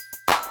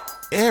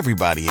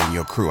Everybody in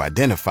your crew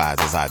identifies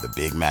as either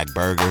Big Mac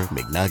Burger,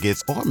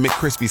 McNuggets, or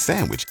McCrispy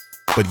Sandwich.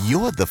 But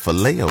you're the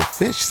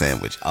Filet-O-Fish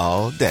Sandwich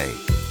all day.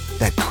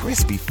 That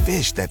crispy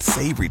fish, that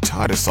savory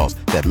tartar sauce,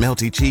 that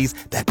melty cheese,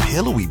 that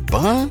pillowy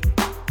bun.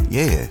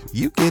 Yeah,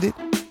 you get it.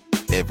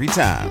 Every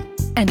time.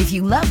 And if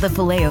you love the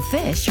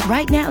Filet-O-Fish,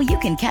 right now you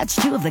can catch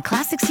two of the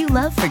classics you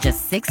love for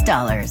just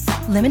 $6.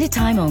 Limited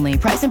time only.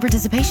 Price and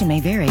participation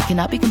may vary.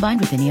 Cannot be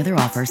combined with any other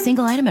offer.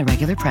 Single item at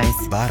regular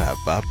price.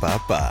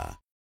 Ba-da-ba-ba-ba.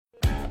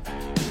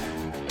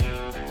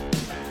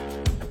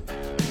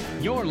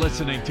 You're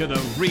listening to The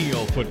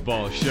Real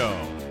Football Show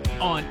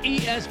on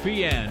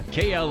ESPN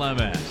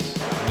KLMS.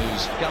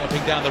 Who's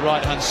galloping down the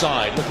right-hand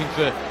side, looking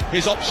for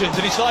his options,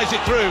 and he slides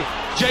it through.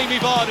 Jamie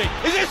Vardy.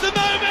 Is this the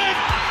moment?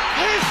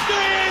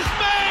 History is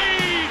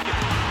made!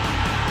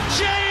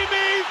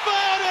 Jamie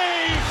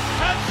Vardy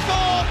has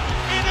scored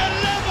in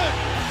 11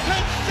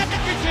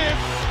 consecutive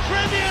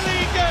Premier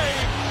League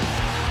games.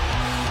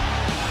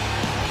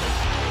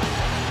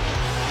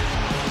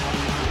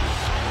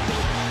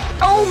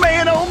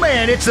 Oh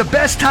man, it's the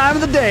best time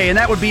of the day, and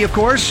that would be, of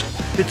course,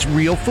 it's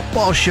Real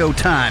Football Show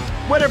time.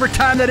 Whatever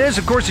time that is,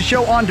 of course, the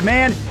show on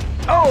demand.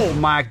 Oh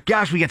my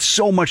gosh, we got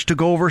so much to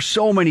go over,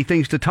 so many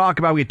things to talk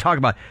about. We could talk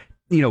about,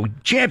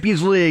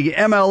 Champions League,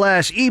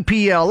 MLS,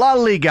 EPL, La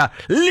Liga,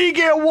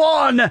 Liga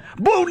 1,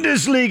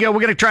 Bundesliga.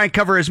 We're going to try and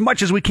cover as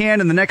much as we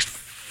can in the next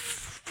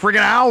friggin'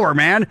 hour,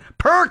 man.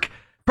 Perk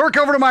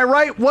over to my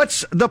right.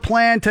 What's the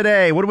plan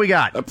today? What do we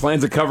got? The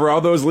plan's to cover all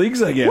those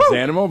leagues, I guess,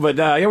 Animal. But,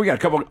 we got a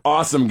couple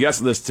awesome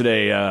guest lists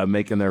today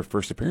making their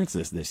first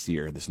appearances this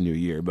new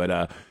year.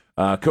 But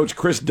Coach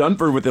Chris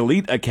Dunford with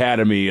Elite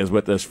Academy is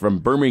with us from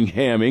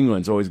Birmingham,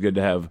 England. It's always good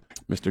to have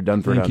Mr.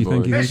 Dunford on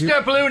board.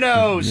 Mr. Blue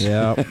Nose.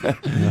 Yeah.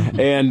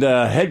 And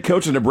head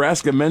coach of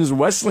Nebraska men's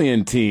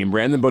Wesleyan team,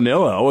 Brandon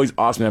Bonilla. Always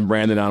awesome to have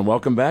Brandon on.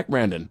 Welcome back,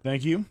 Brandon.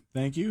 Thank you.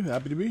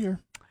 Happy to be here.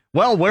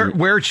 Well,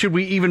 where should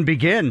we even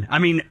begin? I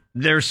mean,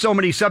 there's so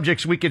many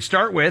subjects we could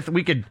start with.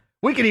 We could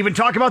even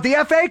talk about the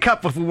FA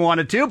Cup if we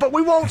wanted to, but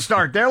we won't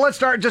start there. Let's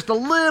start just a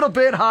little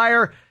bit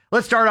higher.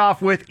 Let's start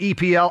off with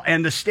EPL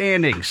and the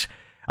standings.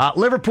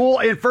 Liverpool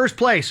in first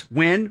place.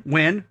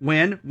 Win.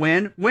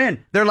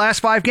 Their last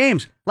 5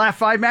 games, last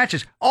 5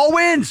 matches, all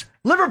wins.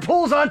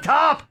 Liverpool's on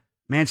top.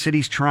 Man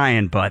City's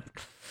trying, but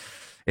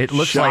it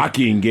looks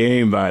shocking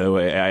game, by the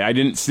way. I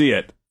didn't see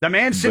it. The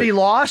Man City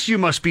loss you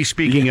must be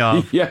speaking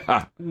of.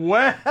 Yeah.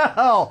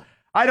 Well,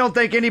 I don't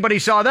think anybody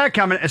saw that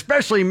coming,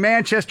 especially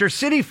Manchester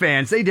City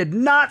fans. They did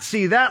not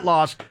see that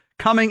loss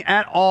coming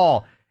at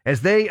all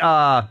as they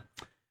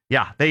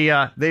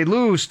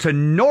lose to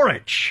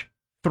Norwich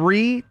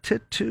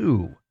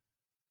 3-2.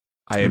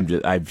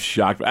 I'm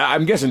shocked.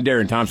 I'm guessing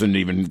Darren Thompson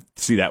didn't even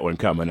see that one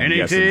coming.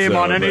 Any team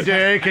on any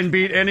day can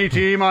beat any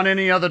team on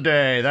any other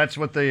day. That's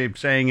what the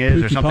saying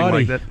is, Pookie or something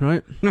party, like that.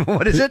 Right?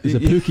 What is it? It's a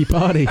Pookie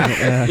party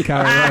at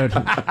Carrow Road.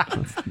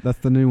 That's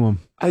the new one.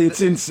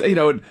 It's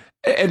insane,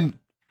 and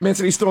Man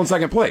City's still in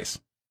second place.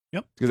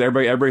 Yep. Because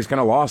everybody's kind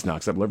of lost now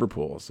except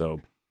Liverpool.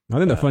 So I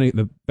think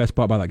the best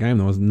part about that game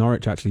though was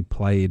Norwich actually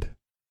played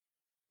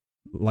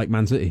like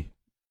Man City.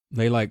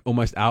 They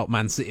almost out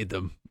Man City'd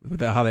them. With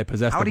how they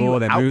possess the ball,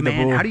 they move the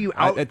ball. How do you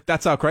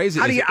that's how crazy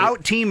it is. How do you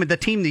out-team the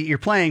team that you're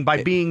playing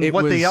by being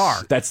what they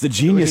are? That's the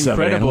genius of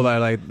it. Incredible,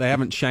 though. They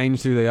haven't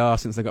changed who they are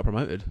since they got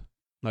promoted.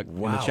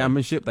 In the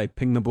Championship, they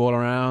pinged the ball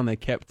around. They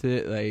kept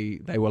it.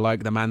 They were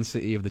like the Man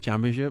City of the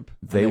Championship.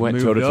 They went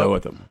toe-to-toe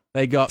with them.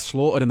 They got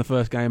slaughtered in the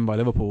first game by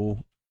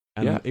Liverpool.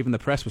 And even the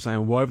press was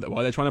saying, why are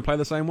they trying to play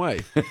the same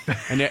way?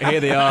 And yet here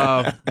they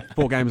are,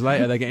 4 games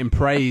later, they're getting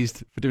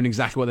praised for doing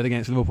exactly what they did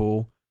against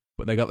Liverpool,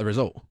 but they got the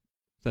result.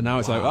 So now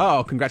it's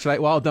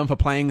well done for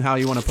playing how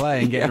you want to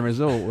play and getting a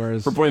result.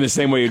 Whereas for playing the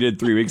same way you did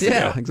 3 weeks ago.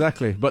 Yeah,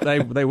 exactly. But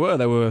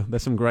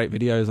there's some great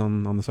videos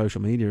on the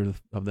social media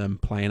of them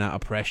playing out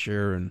of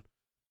pressure, and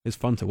it's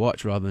fun to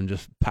watch rather than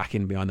just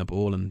packing behind the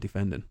ball and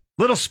defending.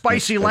 Little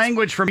spicy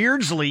language from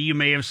Beardsley you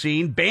may have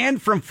seen.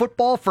 Banned from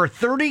football for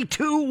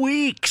 32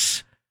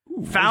 weeks.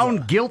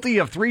 Found guilty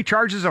of 3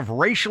 charges of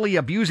racially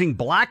abusing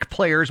black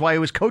players while he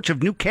was coach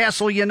of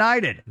Newcastle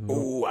United.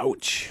 Oh,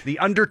 ouch. The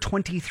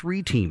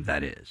under-23 team,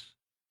 that is.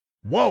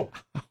 Whoa.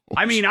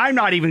 I mean, I'm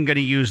not even going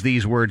to use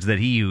these words that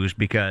he used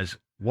because,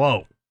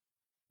 whoa.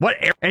 What?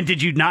 And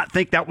did you not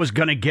think that was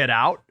going to get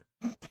out?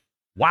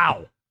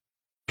 Wow.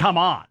 Come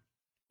on.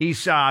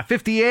 He's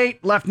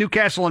 58, left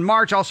Newcastle in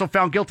March, also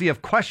found guilty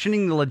of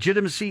questioning the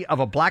legitimacy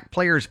of a black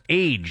player's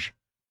age.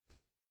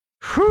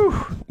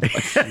 Whew.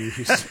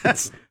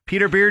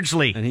 Peter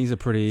Beardsley. And he's a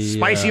pretty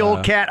spicy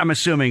old cat, I'm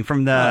assuming,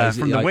 from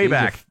the way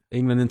back.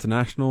 England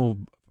international.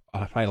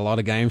 I played a lot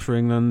of games for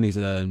England. He's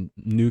a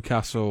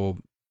Newcastle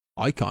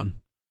icon.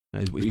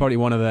 He's probably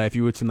one of if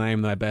you were to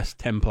name their best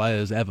 10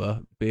 players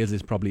ever, Beers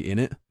is probably in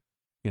it.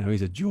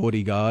 He's a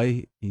Geordie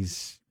guy.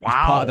 He's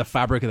part of the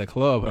fabric of the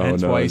club,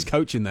 hence why he's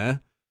coaching there.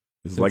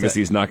 His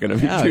legacy's not going to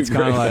be too it's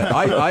kind great. of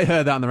I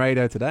heard that on the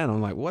radio today, and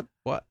I'm like,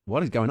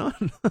 what is going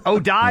on?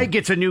 O'Dai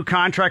gets a new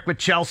contract with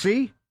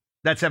Chelsea.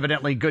 That's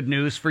evidently good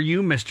news for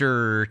you,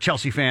 Mr.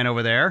 Chelsea fan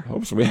over there.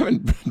 Hope so. We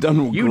haven't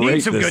done You great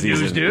need some this good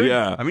season. news, dude.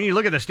 Yeah. I mean, you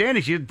look at the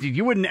standings,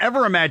 you wouldn't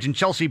ever imagine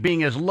Chelsea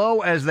being as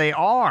low as they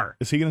are.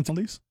 Is he going to tell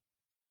these?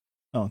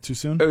 Oh, too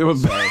soon? We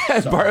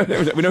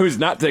know who's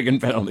not taking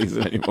penalties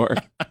anymore.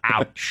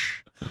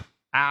 Ouch.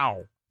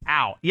 Ow.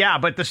 Ow. Yeah,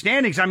 but the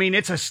standings, I mean,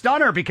 it's a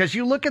stunner because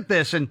you look at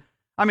this and,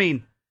 I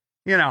mean,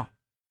 you know,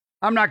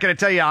 I'm not going to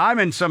tell you I'm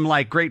in some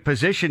great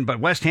position, but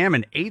West Ham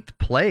in 8th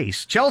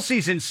place.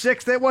 Chelsea's in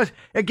 6th.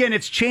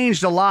 It's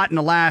changed a lot in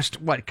the last,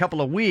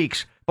 couple of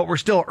weeks, but we're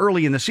still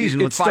early in the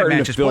season with 5 matches It's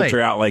starting to filter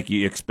played. out like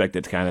you expect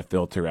it to kind of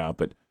filter out.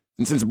 But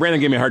since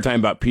Brandon gave me a hard time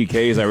about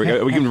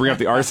PKs, we can bring up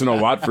the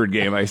Arsenal-Watford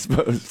game, I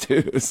suppose,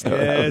 too. So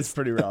Yeah, it's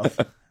pretty rough.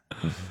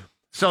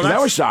 So that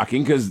was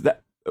shocking because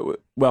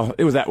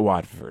it was at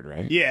Watford,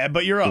 right? Yeah,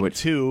 but you're up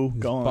 2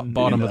 going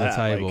bottom of into the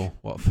that, table.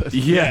 Watford.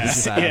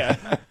 Yes.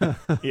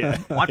 Yeah.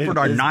 Watford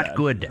are not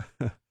good.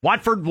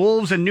 Watford,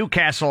 Wolves, and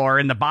Newcastle are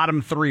in the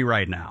bottom 3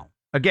 right now.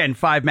 Again,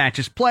 5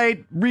 matches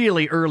played,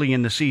 really early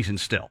in the season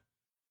still.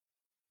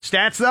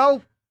 Stats,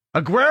 though,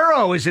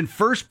 Aguero is in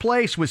first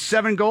place with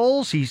 7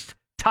 goals. He's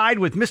tied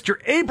with Mr.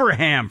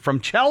 Abraham from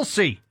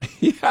Chelsea,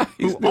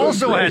 who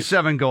also has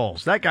 7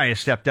 goals. That guy has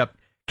stepped up.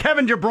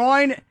 Kevin De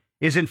Bruyne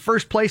is in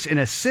first place in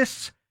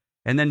assists,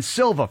 and then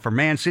Silva for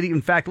Man City.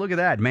 In fact, look at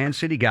that. Man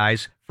City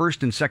guys,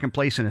 first and second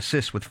place in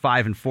assists with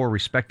 5 and 4,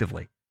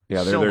 respectively.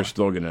 Yeah, they're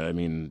still going to, I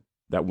mean,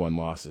 that one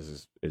loss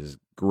is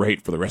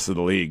great for the rest of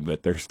the league,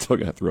 but they're still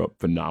going to throw up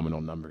phenomenal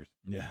numbers.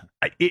 Yeah.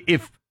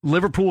 If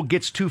Liverpool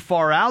gets too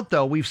far out,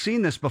 though, we've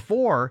seen this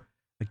before.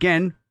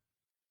 Again,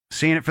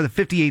 saying it for the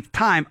 58th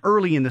time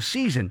early in the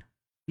season,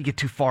 you get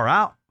too far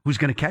out, who's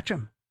going to catch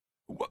them?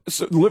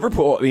 So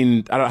Liverpool, I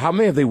mean, I don't know, how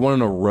many have they won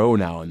in a row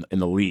now in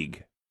the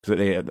league? So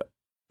it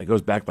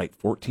goes back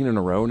 14 in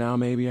a row now,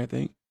 maybe, I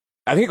think.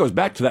 I think it goes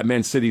back to that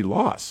Man City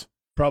loss.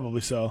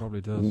 Probably so. Probably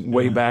does.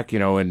 Way back,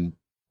 in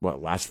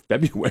last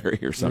February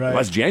or something. Right.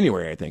 Last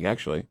January, I think,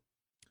 actually.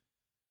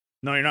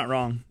 No, you're not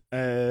wrong.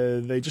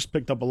 They just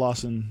picked up a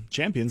loss in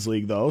Champions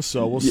League, though,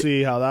 so we'll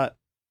see how that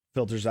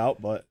filters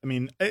out. But, I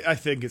mean, I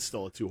think it's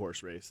still a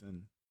 2-horse race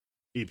in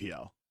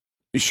EPL.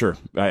 Sure.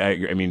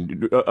 I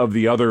mean, of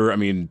the other, I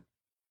mean,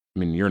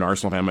 you're an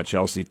Arsenal fan, I'm a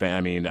Chelsea fan.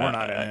 I mean, we're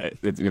not in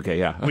it. Okay,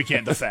 yeah. We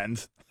can't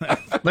defend.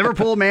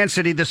 Liverpool, Man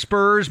City, the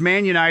Spurs,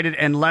 Man United,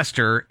 and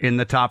Leicester in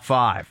the top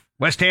 5.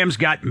 West Ham's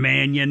got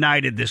Man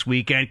United this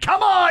weekend.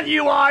 Come on,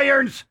 you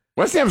Irons!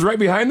 West Ham's right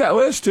behind that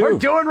list, too. We're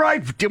doing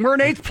right. We're in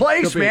 8th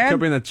place, man.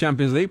 Could be in the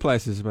Champions League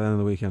places by the end of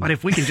the weekend. But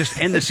if we can just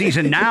end the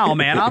season now,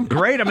 man, I'm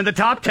great. I'm in the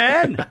top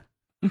 10.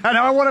 And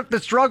I want to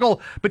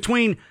struggle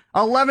between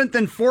 11th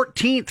and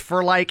 14th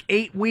for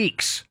 8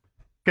 weeks,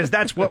 because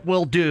that's what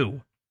we'll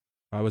do.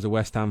 I was a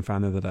West Ham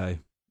fan the other day,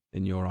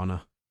 in your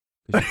honour,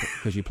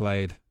 because you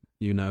played.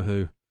 You know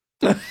who.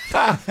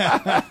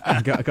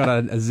 I got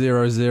a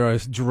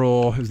 0-0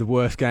 draw. It was the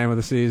worst game of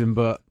the season,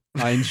 but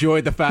I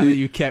enjoyed the fact that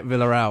you kept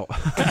Villa out.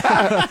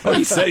 Oh,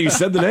 you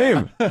said the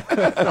name.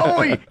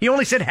 Oh, he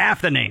only said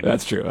half the name.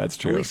 That's true.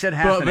 Only said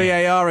half But the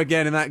name. VAR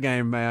again in that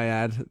game, may I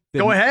add.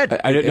 Go ahead.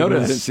 I didn't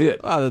notice. I didn't see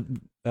it. Well,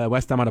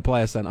 West Ham had a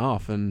player sent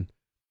off, and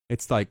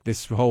it's like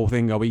this whole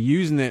thing: are we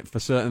using it for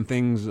certain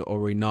things or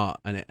are we not?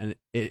 And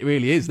it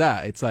really is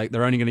that. It's like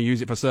they're only going to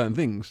use it for certain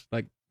things.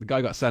 Like the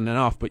guy got sent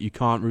off, but you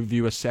can't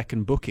review a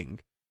second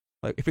booking.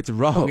 Like if it's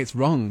wrong, it's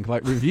wrong.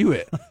 Like review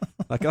it.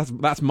 Like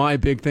that's my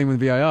big thing with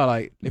VAR.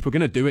 Like if we're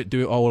going to do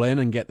it all in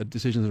and get the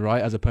decisions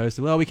right, as opposed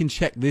to we can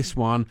check this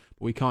one,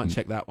 but we can't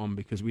check that one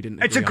because we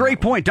didn't. It's a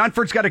great point.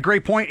 Dunford's got a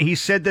great point. He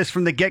said this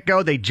from the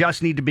get-go. They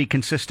just need to be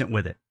consistent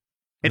with it.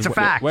 It's a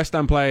fact. West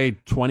Ham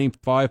played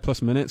 25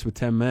 plus minutes with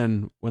 10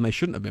 men when they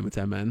shouldn't have been with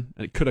 10 men,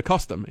 and it could have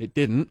cost them. It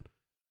didn't.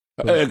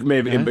 It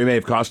may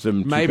have cost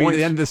them 2 maybe points. at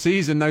the end of the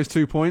season, those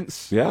 2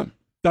 points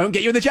don't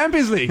get you in the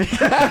Champions League.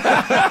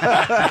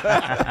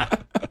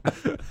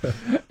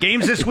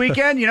 Games this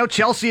weekend,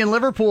 Chelsea and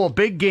Liverpool,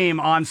 big game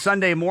on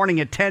Sunday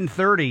morning at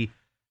 10:30.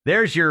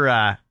 There's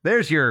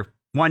your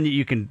one that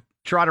you can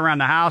trot around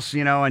the house,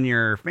 in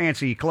your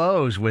fancy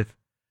clothes with,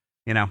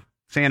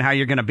 saying how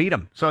you're going to beat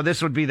them. So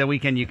this would be the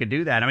weekend you could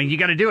do that. I mean, you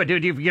got to do it,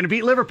 dude. If you're going to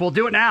beat Liverpool,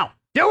 do it now.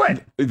 Do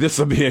it.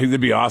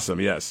 It'd be awesome.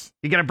 Yes.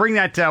 You got to bring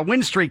that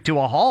win streak to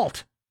a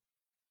halt.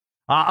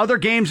 Other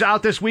games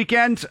out this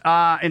weekend.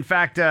 In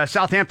fact,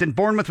 Southampton,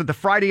 Bournemouth with the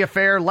Friday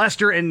affair.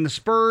 Leicester and the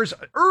Spurs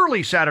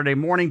early Saturday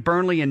morning.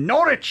 Burnley and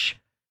Norwich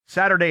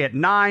Saturday at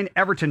 9.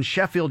 Everton,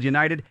 Sheffield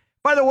United.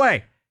 By the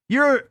way,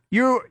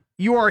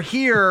 you are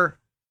here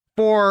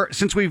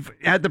since we've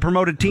had the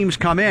promoted teams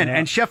come in,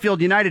 and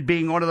Sheffield United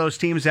being one of those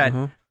teams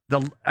that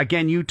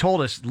again you told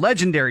us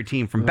legendary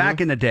team from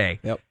back in the day.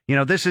 Yep.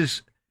 This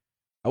is.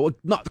 Well,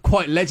 not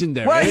quite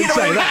legendary. Well, I didn't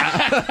say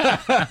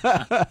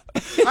that.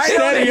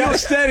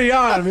 Steady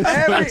on,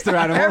 Mr.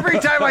 Animal. Every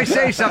time I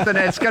say something,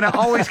 it's going to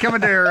always come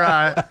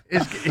into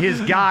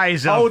his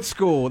guise. Old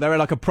school. They're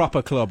like a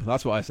proper club.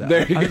 That's what I said.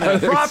 There you go.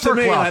 Proper to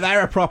me, club.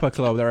 they're a proper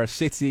club. They're a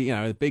city,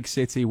 a big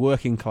city,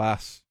 working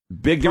class.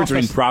 Big difference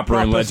between proper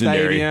and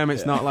legendary. Stadium.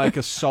 It's not like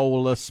a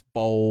soulless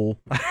bowl.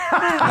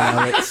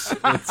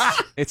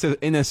 It's an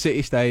inner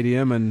city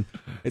stadium, and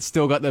it's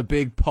still got the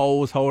big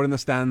poles holding the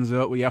stands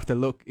up where you have to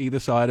look either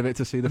side of it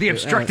to see the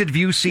obstructed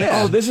view seats.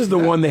 Oh, this is the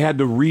one they had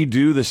to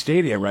redo the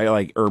stadium, right?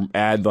 Like, or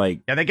add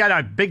like. Yeah, they got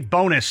a big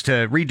bonus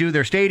to redo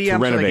their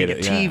stadium, to so they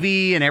renovate can get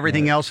TV and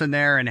everything else in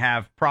there, and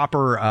have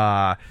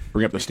proper.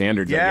 Bring up the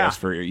standards, I guess,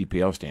 for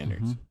EPL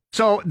standards. Mm-hmm.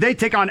 So they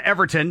take on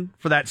Everton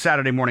for that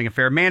Saturday morning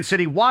affair. Man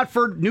City,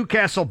 Watford,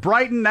 Newcastle,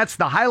 Brighton. That's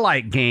the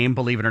highlight game,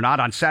 believe it or not,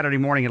 on Saturday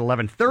morning at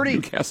 11:30.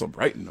 Newcastle,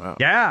 Brighton, wow.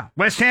 Yeah.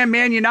 West Ham,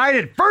 Man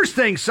United, first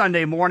thing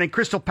Sunday morning.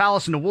 Crystal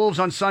Palace and the Wolves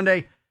on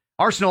Sunday.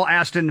 Arsenal,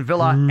 Aston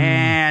Villa,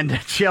 and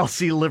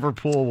Chelsea,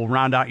 Liverpool will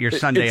round out your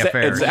Sunday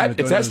affairs.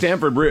 It's at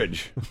Stamford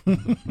Bridge.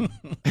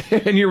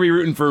 And you'll be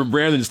rooting for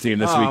Brandon's team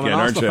this weekend,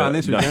 aren't you? Fan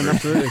this weekend,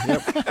 absolutely.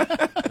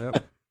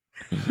 Yep.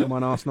 Come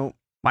on, Arsenal.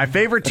 My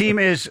favorite team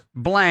is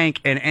blank,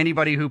 and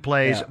anybody who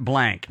plays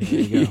blank.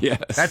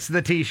 Yes. That's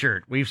the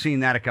T-shirt. We've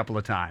seen that a couple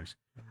of times.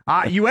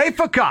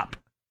 UEFA Cup.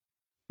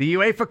 The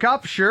UEFA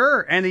Cup,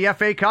 sure, and the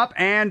FA Cup,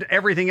 and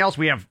everything else.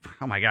 We have,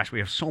 oh my gosh, we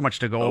have so much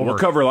to go over. We'll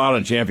cover a lot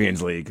on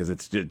Champions League because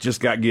it's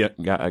just got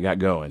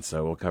going,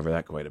 so we'll cover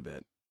that quite a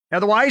bit.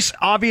 Otherwise,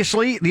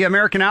 obviously, the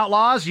American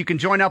Outlaws. You can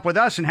join up with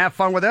us and have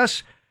fun with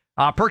us.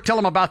 Perk, tell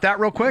them about that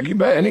real quick. You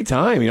bet,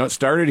 anytime. It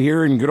started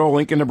here in good old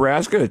Lincoln,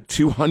 Nebraska.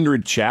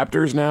 200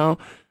 chapters now.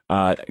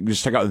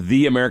 Just check out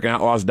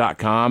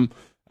theamericanoutlaws.com.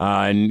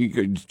 And you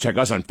could check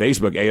us on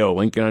Facebook, AO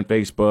Lincoln on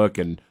Facebook,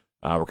 and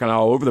we're kind of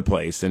all over the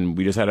place. And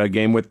we just had a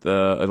game with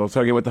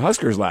the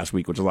Huskers last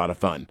week, which was a lot of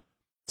fun.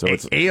 So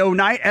it's AO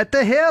night at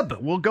the Hib.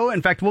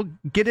 In fact, we'll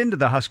get into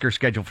the Husker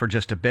schedule for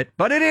just a bit.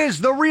 But it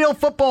is the Real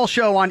Football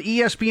Show on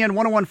ESPN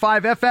 101.5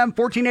 FM,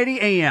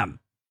 1480 AM.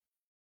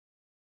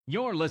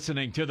 You're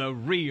listening to The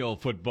Real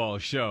Football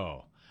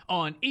Show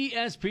on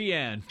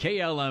ESPN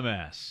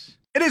KLMS.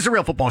 It is a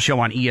Real Football Show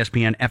on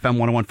ESPN FM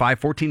 101.5,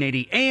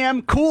 1480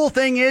 AM. Cool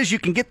thing is you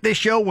can get this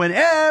show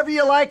whenever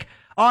you like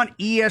on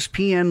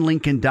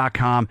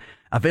ESPNLincoln.com.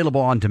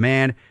 Available on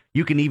demand.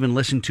 You can even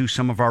listen to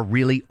some of our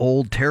really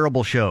old,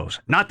 terrible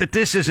shows. Not that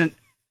this isn't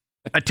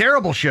a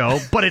terrible show,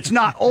 but it's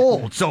not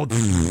old. So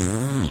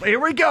here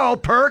we go,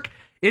 Perk.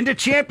 Into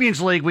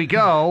Champions League we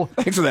go.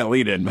 Thanks for that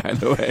lead-in, by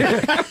the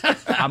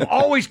way. I'm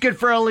always good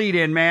for a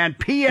lead-in, man.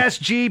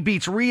 PSG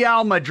beats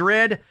Real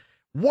Madrid.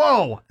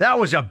 Whoa, that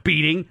was a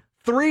beating.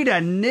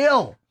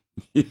 3-0.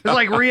 Yeah. It's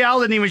like Real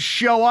didn't even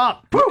show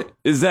up. Woo!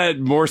 Is that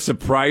more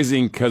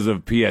surprising because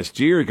of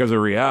PSG or because of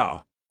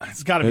Real?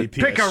 It's got to be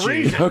PSG. Pick a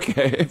reason.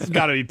 Okay. It's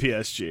got to be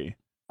PSG.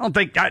 I don't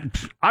think...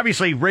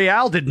 obviously,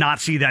 Real did not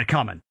see that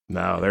coming.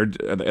 No,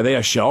 are they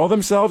a shell of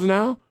themselves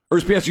now? Or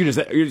is PSG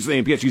you're just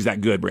saying PSG's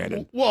that good,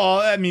 Brandon? Well,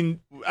 I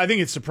mean, I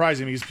think it's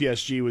surprising because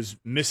PSG was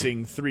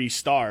missing 3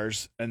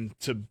 stars, and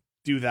to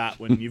do that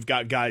when you've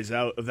got guys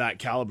out of that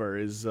caliber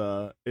is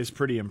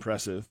pretty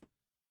impressive.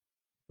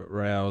 But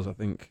Real's, I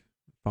think,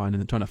 trying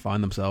to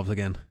find themselves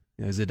again.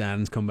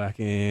 Zidane's come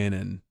back in,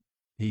 and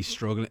he's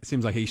struggling. It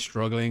seems like he's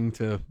struggling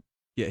to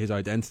get his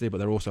identity, but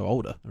they're also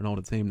older. They're an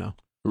older team now.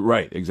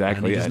 Right,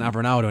 exactly. And he doesn't have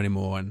Ronaldo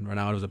anymore, and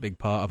Ronaldo's a big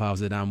part of how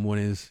Zidane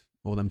won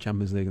all them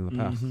Champions League in the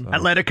past. Mm-hmm. So.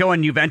 Atletico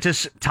and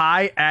Juventus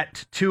tie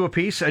at 2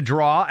 apiece, a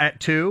draw at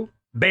 2.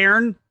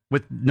 Bayern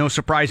with no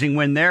surprising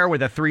win there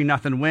with a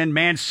 3-0 win.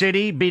 Man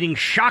City beating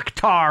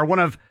Shakhtar, one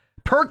of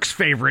Perk's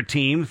favorite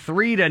team,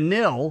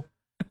 3-0.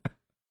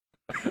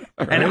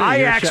 And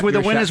Ajax with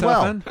a win as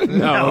well.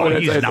 No,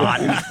 he's not.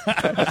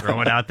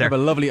 Throw it out there. Have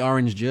a lovely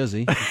orange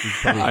jersey.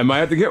 I might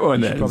have to get one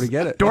then. Probably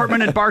get it.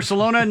 Dortmund and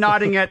Barcelona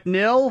nodding at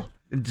 0.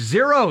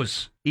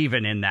 Zeros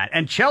even in that.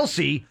 And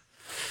Chelsea...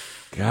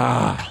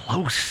 God,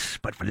 close,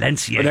 but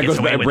Valencia. But that gets goes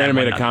away back. with Brandon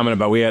that made one. a comment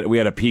about we had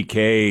a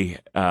PK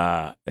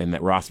and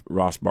that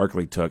Ross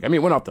Barkley took. I mean,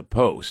 it went off the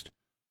post,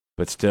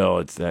 but still,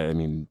 it's. I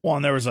mean, well,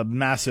 and there was a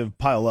massive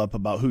pile up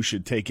about who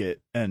should take it,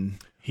 and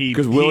he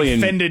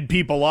Willian fended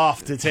people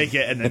off to take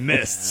it and then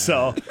missed.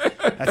 So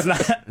that's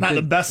not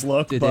the best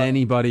look. Did but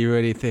anybody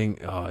really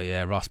think, oh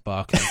yeah, Ross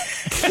Barkley?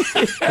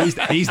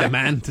 he's the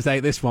man to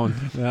take this one.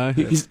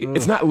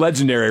 It's not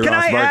legendary Can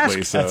Ross I Barkley.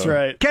 ask- So. that's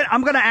right.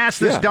 I'm going to ask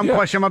this dumb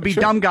question. I'm going to be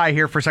dumb guy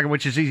here for a second,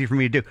 which is easy for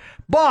me to do.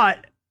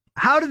 But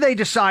how do they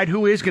decide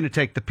who is going to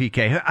take the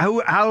PK?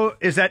 How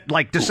is that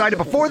like decided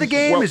before the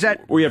game? Well, is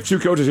that we have 2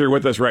 coaches here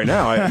with us right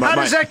now. how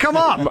does that come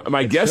up?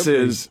 My guess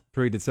is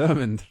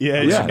predetermined.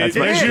 Yeah, that's it's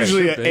my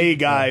usually guess. a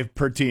guy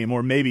per team,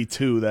 or maybe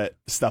 2 that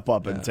step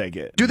up and take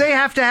it. Do they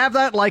have to have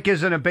that? Like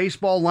as in a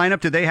baseball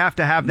lineup, do they have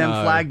to have them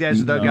No. flagged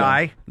as the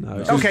guy? No,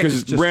 Okay.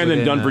 because just Brandon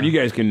within, Dunford, you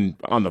guys can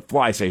on the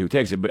fly say who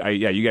takes it, but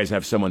you guys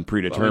have someone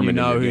predetermined. you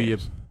know in who your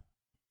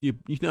you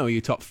games. you know who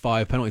your top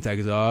 5 penalty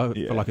takers are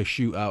Yeah. for like a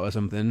shootout or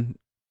something.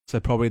 So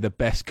probably the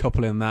best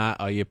couple in that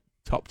are your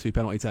top 2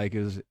 penalty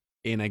takers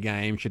in a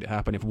game. Should it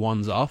happen if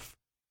one's off,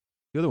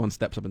 the other one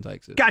steps up and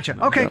takes it. Gotcha.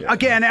 Okay.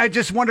 Again, I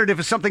just wondered if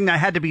it's something that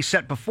had to be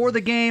set before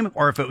the game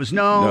or if it was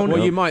known. No.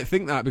 Well, you might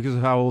think that because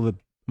of how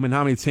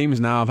how many teams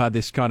now have had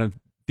this kind of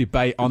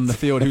debate on the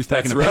field who's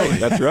taking That's a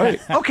penalty. right. That's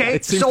right. Okay,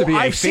 It seems so to be a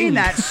I've seen thing.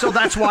 that, so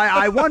that's why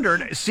I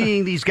wondered,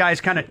 seeing these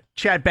guys kind of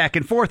chat back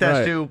and forth as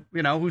Right.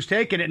 to, who's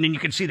taking it, and then you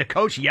can see the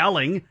coach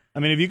yelling. I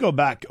mean, if you go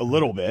back a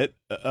little bit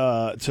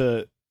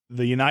to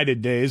the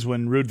United days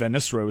when Ruud van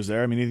Nistelrooy was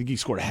there, I mean, I think he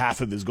scored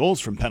half of his goals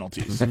from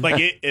penalties.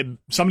 Like,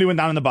 somebody went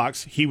down in the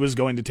box, he was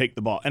going to take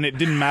the ball. And it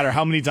didn't matter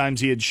how many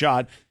times he had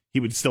shot, he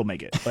would still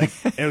make it. Like,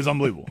 it was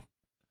unbelievable.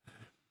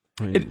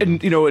 And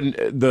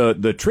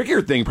the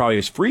trickier thing probably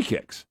is free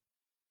kicks.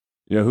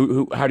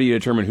 Who? How do you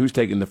determine who's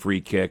taking the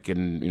free kick?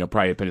 And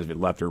probably depends if it's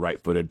left or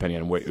right-footed,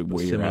 depending on where you're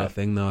Similar at.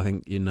 thing, though. I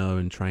think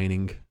in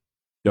training.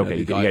 Okay,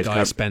 you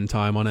guys spend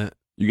time on it.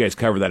 You guys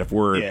cover that if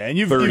we're Yeah, and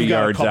you've 30 got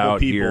yards a couple out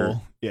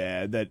people,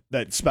 here.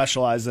 that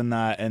specialize in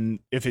that. And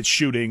if it's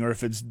shooting or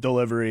if it's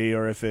delivery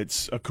or if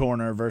it's a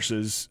corner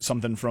versus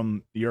something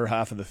from your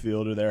half of the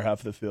field or their half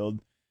of the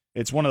field,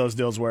 it's one of those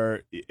deals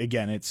where,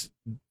 again,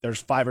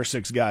 there's 5 or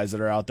 6 guys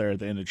that are out there at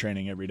the end of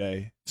training every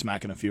day,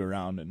 smacking a few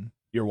around, and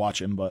you're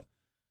watching. But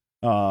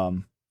I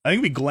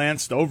think we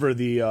glanced over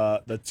the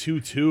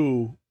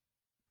 2-2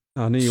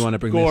 I knew you want to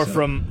bring score this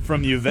up.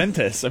 from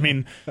Juventus. I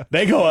mean,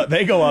 they go up.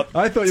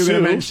 I thought you were going to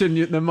 2.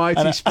 mention the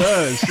mighty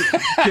Spurs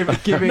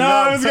giving No,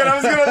 up. I was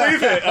gonna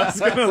leave it. I was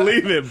gonna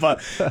leave it,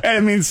 but I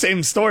mean,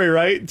 same story,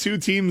 right? 2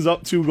 teams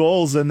up 2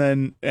 goals and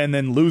then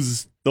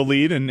lose the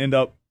lead and end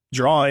up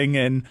drawing.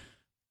 And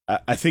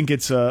I think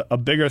it's a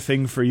bigger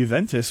thing for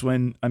Juventus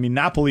when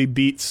Napoli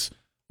beats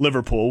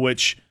Liverpool,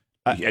 which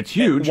It's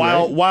huge.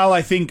 While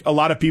I think a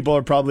lot of people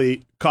are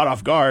probably caught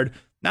off guard,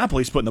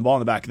 Napoli's putting the ball in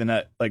the back of the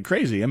net like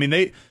crazy. I mean,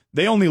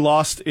 they only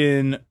lost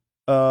to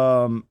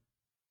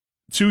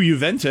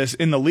Juventus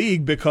in the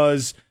league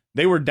because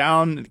they were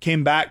down,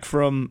 came back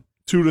from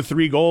 2 to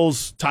 3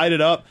 goals, tied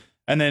it up,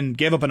 and then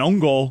gave up an own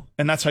goal,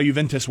 and that's how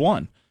Juventus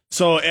won.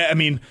 So, I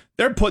mean,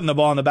 they're putting the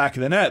ball in the back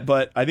of the net,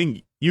 but I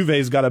think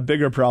Juve's got a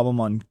bigger problem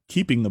on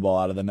keeping the ball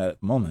out of the net at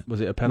the moment. Was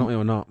it a penalty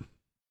or not?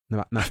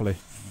 Napoli.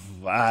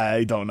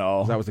 I don't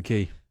know. That was the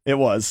key. It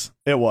was.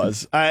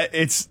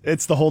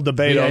 It's the whole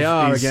debate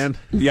VAR of again.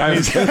 Yeah,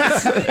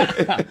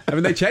 I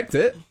mean, they checked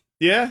it.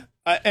 Yeah,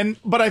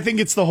 but I think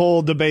it's the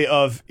whole debate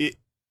of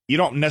you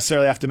don't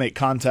necessarily have to make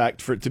contact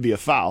for it to be a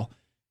foul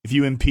if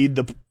you impede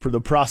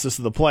the process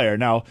of the player.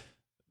 Now,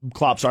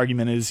 Klopp's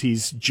argument is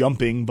he's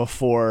jumping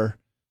before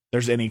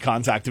there's any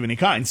contact of any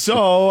kind.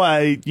 So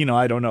I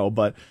don't know,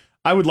 but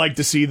I would like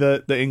to see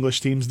the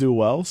English teams do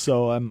well.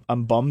 So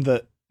I'm bummed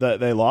that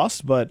they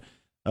lost, but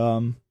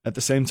at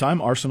the same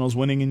time, Arsenal's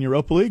winning in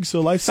Europa League,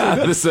 so life's so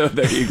good. So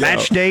there you go.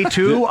 Match day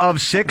 2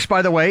 of 6,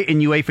 by the way, in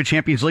UEFA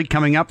Champions League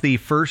coming up the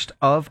 1st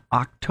of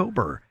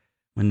October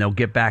when they'll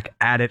get back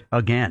at it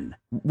again.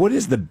 What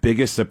is the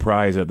biggest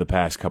surprise of the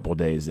past couple of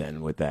days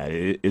then with that?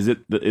 Is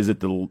it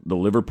the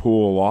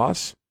Liverpool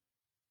loss?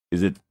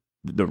 Is it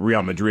the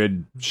Real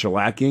Madrid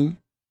shellacking?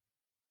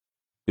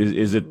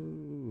 Is it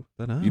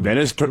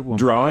Juventus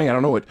drawing? I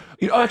don't know what.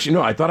 Actually,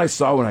 no. I thought I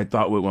saw when I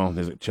thought, well,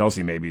 there's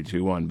Chelsea maybe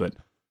 2-1, but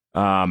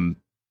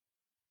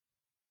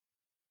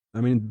I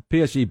mean,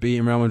 PSG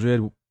beating Real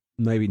Madrid,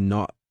 maybe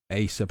not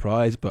a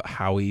surprise, but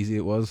how easy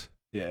it was.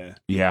 Yeah.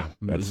 yeah,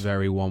 It was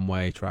very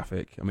one-way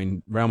traffic. I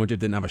mean, Real Madrid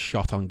didn't have a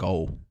shot on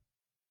goal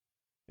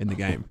in the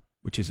game,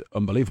 which is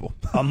unbelievable.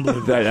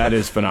 that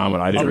is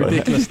phenomenal. I didn't know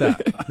Ridiculous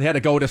that. that. They had a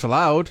goal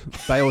disallowed.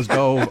 Bale's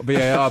goal,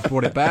 VAR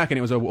brought it back, and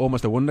it was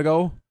almost a wonder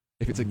goal.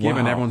 If it's a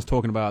given, Wow. everyone's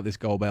talking about this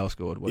goal Bale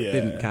scored. Well, Yeah. it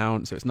didn't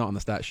count, so it's not on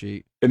the stat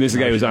sheet. And this is a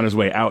guy who's on his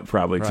way out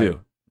probably Right. too.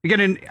 You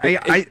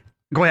get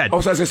go ahead.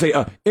 Oh, so I was gonna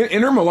say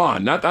Inter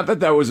Milan. Not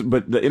that was,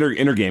 but the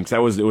Inter game.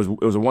 'Cause it was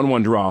a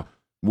 1-1 draw,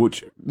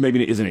 which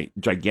maybe isn't a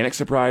gigantic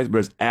surprise, but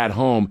it's at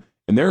home,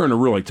 and they're in a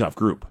really tough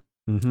group.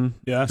 Mm-hmm.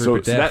 Yeah. So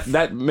of death.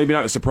 that maybe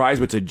not a surprise,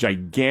 but it's a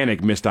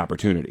gigantic missed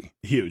opportunity.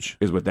 Huge.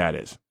 Is what that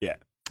is. Yeah.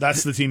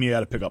 That's the team you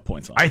got to pick up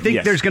points on. I think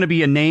Yes. there's going to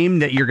be a name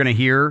that you're going to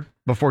hear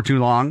before too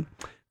long.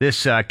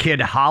 This kid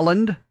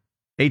Haaland,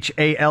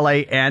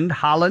 Halan,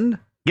 Haaland,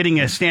 getting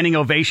a standing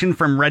ovation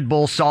from Red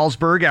Bull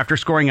Salzburg after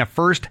scoring a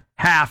first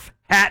half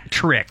hat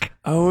trick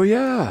Oh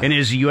yeah. in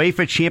his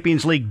UEFA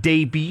Champions League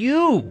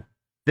debut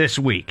this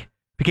week.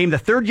 Became the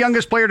 3rd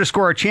youngest player to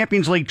score a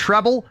Champions League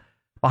treble,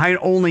 behind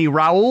only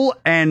Raul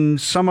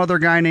and some other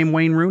guy named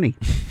Wayne Rooney.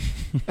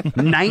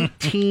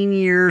 19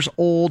 years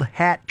old,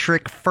 hat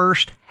trick,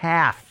 first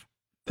half.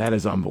 That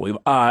is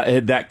unbelievable.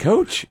 That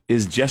coach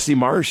is Jesse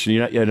Marsh,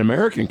 an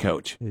American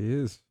coach. He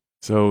is.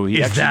 So he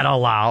Is that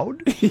allowed?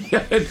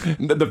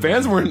 the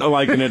fans weren't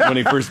liking it when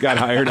he first got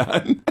hired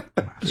on.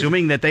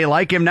 Assuming that they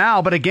like him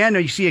now. But again,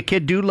 you see a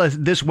kid do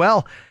this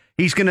well,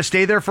 he's going to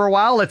stay there for a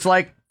while. It's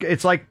like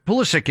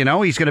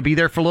Pulisic, he's going to be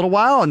there for a little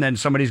while, and then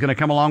somebody's going to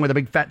come along with a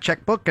big fat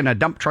checkbook and a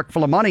dump truck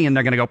full of money, and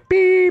they're going to go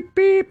beep,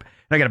 beep.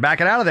 They're going to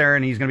back it out of there,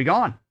 and he's going to be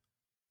gone.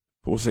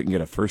 Pulisic can get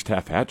a first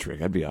half hat trick.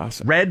 That'd be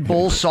awesome. Red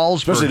Bull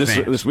Salzburg Especially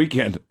fans. this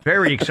weekend.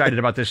 Very excited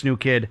about this new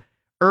kid,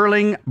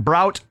 Erling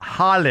Braut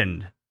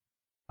Haaland,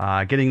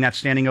 getting that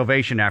standing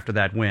ovation after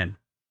that win.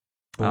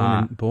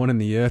 Born in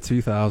the year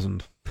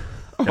 2000.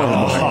 Oh,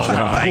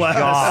 my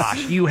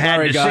gosh. You had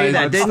Sorry, to guys. say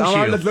that, didn't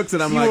I you? looked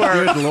at him like,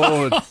 good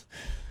Lord.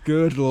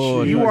 Good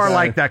Lord. You are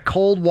like that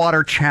cold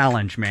water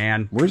challenge,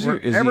 man.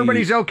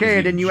 Everybody's okay,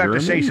 and then you have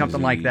to say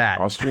something like that.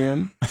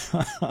 Austrian?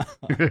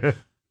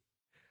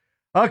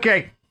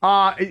 Okay.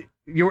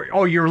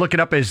 You're looking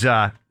up his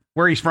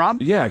where he's from?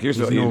 Yeah, He's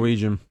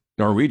Norwegian.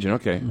 Norwegian,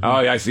 okay. Mm-hmm.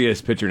 Oh, yeah, I see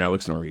his picture now. It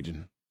looks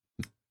Norwegian.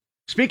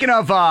 Speaking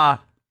of,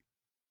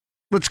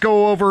 let's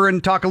go over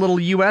and talk a little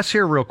U.S.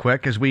 here real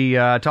quick as we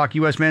talk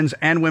U.S. men's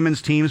and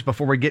women's teams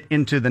before we get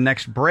into the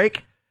next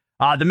break.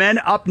 The men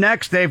up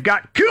next, they've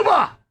got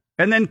Cuba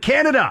and then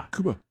Canada.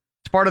 Cuba.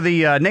 It's part of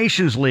the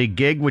Nations League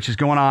gig, which is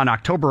going on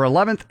October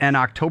 11th and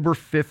October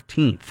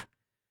 15th.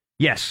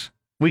 Yes,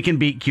 we can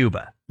beat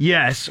Cuba.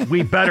 Yes,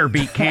 we better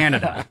beat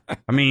Canada.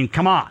 I mean,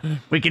 come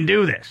on. We can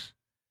do this.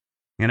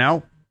 You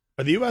know?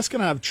 Are the U.S.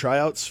 going to have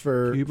tryouts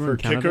for Canada?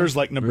 kickers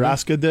like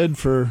Nebraska did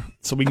so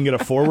we can get a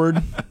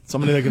forward,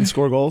 somebody that can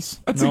score goals?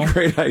 That's a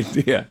great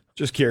idea.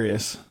 Just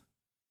curious.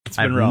 It's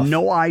I been have rough.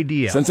 no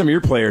idea. Send some of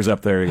your players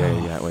up there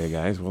that way,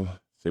 guys. We'll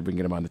see if we can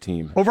get them on the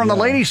team. Over on the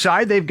ladies'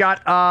 side, they've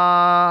got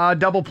a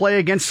double play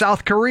against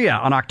South Korea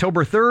on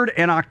October 3rd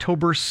and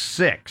October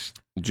 6th.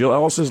 Jill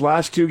Ellis's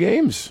last 2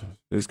 games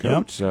is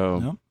coach,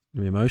 so... Yep.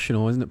 It'll be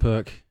emotional, isn't it,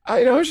 Perk?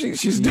 I know,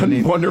 she's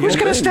done wonderful Who's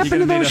going to things. step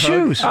into those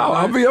shoes? Oh,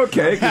 I'll be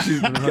okay, because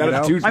she's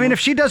got 2... I mean, if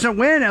she doesn't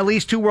win at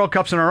least 2 World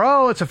Cups in a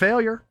row, it's a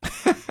failure.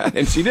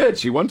 And she did.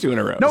 She won 2 in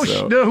a row. No,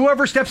 so.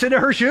 whoever steps into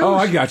her shoes. Oh,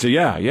 I got you.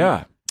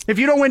 Yeah. If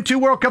you don't win 2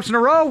 World Cups in a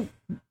row,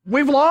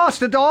 we've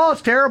lost it all.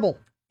 It's terrible.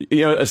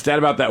 You know, a stat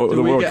about that with Did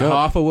the we World get Cup.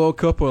 half a World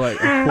Cup or like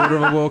a quarter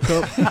of a World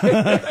Cup?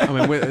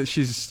 I mean,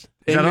 she's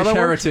English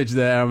heritage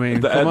there. I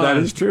mean, that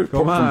is true.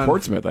 Come From on.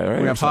 Portsmouth,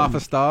 right? We have half a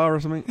star or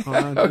something.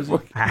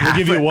 We'll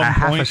give you 1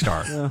 half point. a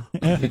star.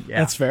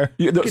 That's fair.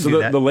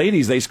 The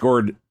ladies, they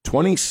scored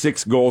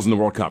 26 goals in the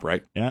World Cup,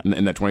 right? Yeah.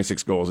 And that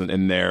 26 goals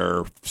in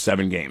their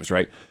 7 games,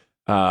 right?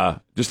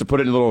 Just to put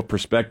it in a little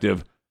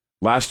perspective,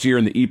 last year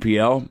in the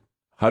EPL,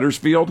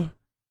 Huddersfield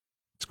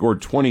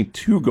scored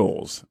 22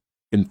 goals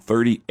in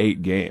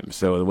 38 games.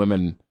 So the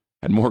women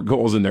had more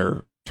goals in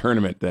their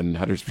tournament than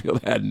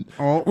Huddersfield had,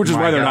 which is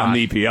why they're not in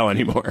the EPL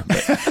anymore.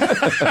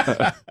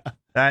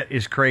 That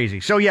is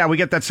crazy. So, yeah, we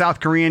get that South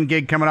Korean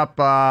gig coming up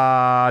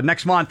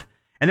next month.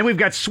 And then we've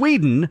got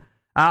Sweden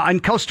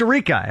and Costa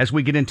Rica as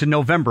we get into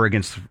November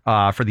against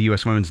for the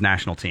U.S. women's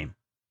national team.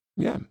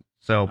 Yeah.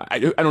 So I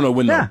don't know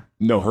when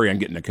no hurry on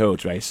getting a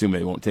coach. I assume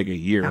it won't take a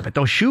year. Yeah, but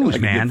those shoes,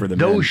 man,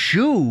 those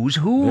shoes,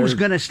 who's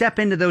going to step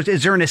into those?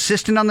 Is there an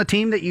assistant on the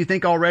team that you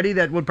think already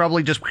that would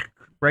probably just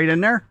right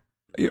in there?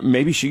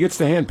 Maybe she gets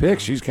the hand pick.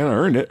 She's kind of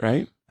earned it,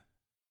 right?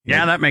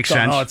 Yeah, that makes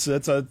sense. No,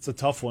 it's a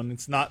tough one.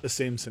 It's not the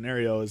same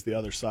scenario as the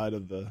other side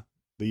of the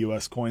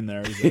U.S. coin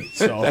there, is it?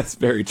 So that's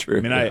very true.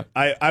 I mean,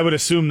 I would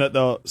assume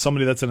that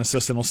somebody that's an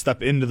assistant will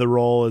step into the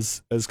role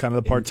as kind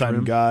of the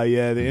part-time guy,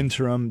 the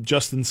interim,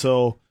 just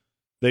until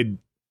they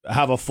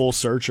have a full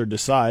search or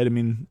decide. I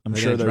mean, I'm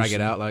sure they're drag it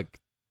out like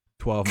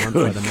 12 months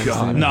by the next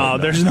team. No,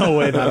 there's no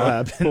way that'll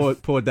happen.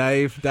 Poor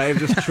Dave. Dave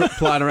just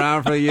flying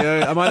around for a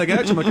year. Am I the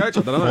coach? I'm a coach.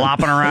 I don't know.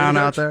 Flopping around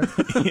out there.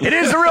 It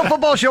is the Real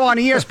Football Show on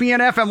ESPN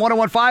FM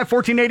 101.5,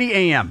 1480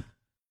 AM.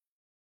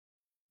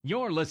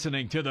 You're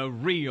listening to The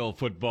Real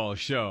Football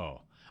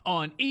Show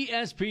on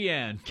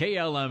ESPN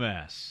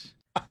KLMS.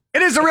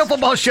 It is the Real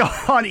Football Show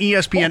on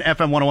ESPN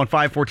FM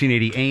 101.5,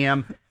 1480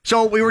 AM.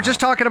 So we were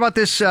just talking about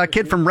this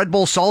kid from Red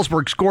Bull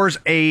Salzburg scores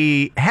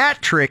a hat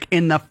trick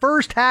in the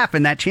first half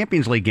in that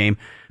Champions League game.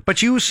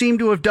 But you seem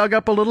to have dug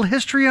up a little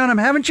history on him,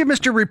 haven't you,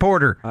 Mr.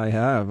 Reporter? I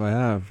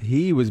have.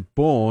 He was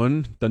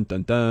born,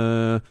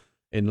 in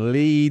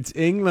Leeds,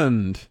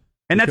 England.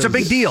 And that's a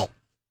big deal.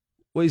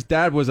 Well, his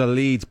dad was a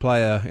Leeds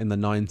player in the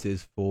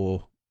 90s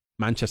for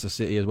Manchester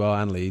City as well,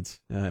 and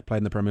Leeds. Played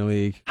in the Premier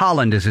League.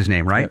 Haaland is his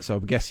name, right? Yeah, so I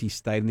guess he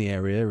stayed in the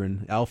area,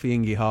 and Alfie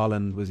Inge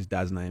Haaland was his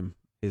dad's name.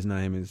 His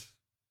name is,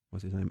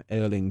 what's his name?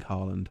 Erling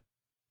Haaland.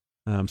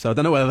 So I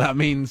don't know whether that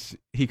means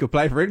he could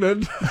play for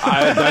England.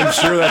 I'm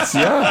sure that's,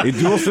 a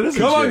dual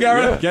citizenship. Come on,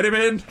 Gareth, get him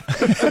in.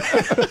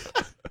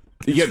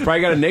 You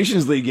probably got a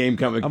Nations League game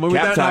coming. I mean, we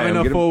don't have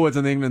enough forwards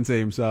in the England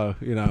team, so,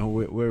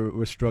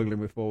 we're struggling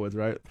with forwards,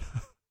 right?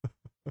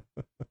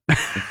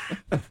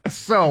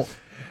 So,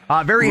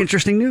 very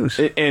interesting news.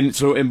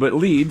 But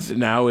Leeds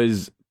now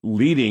is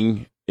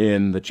leading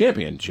in the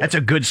championship. That's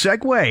a good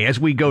segue as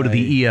we go to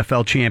the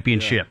EFL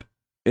championship. Yeah.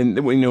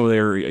 And we know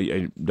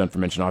they're done for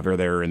mention off air.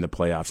 They were in the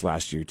playoffs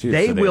last year too.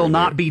 They will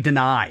not be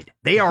denied.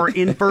 They are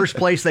in first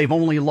place. They've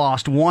only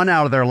lost 1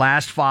 out of their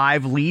last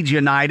 5. Leeds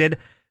United.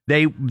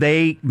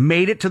 They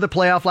made it to the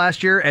playoff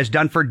last year, as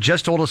Dunford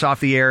just told us off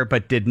the air,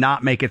 but did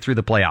not make it through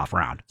the playoff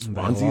round.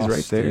 Swansea's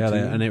right there, too.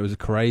 And it was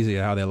crazy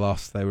how they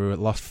lost. They were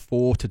lost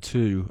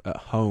 4-2 at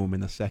home in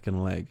the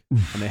second leg,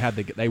 and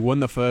they won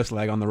the first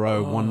leg on the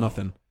road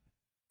 1-0.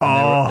 They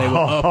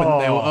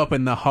were up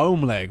in the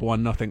home leg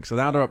 1-0. So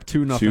now they're up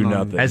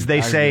 2-0. As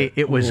they say,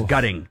 it was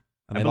gutting.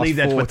 And I believe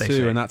that's what they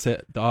say. And that's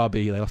it.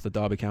 Derby, they lost to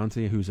Derby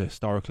County, who's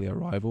historically a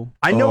rival.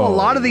 I know a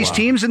lot of these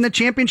teams in the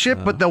championship,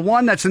 but the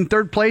one that's in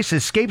third place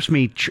escapes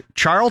me.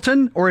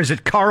 Charlton, or is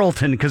it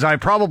Carlton? Because I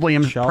probably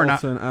am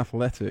Charlton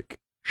Athletic.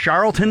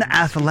 Charlton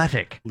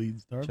Athletic.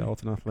 Leeds Derby.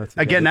 Charlton Athletic.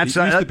 Again, Yeah, that's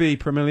it used to be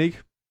Premier League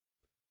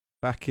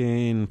back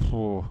in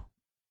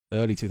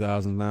early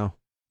 2000s now.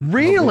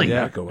 Really?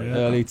 Yeah,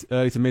 early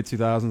to mid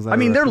 2000s. I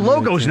mean, their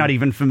logo's not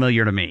even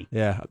familiar to me.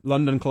 Yeah,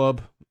 London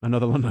club,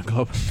 another London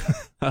club.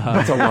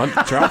 That's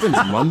Charlton's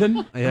London.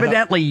 Yeah.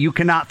 Evidently, you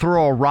cannot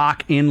throw a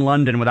rock in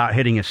London without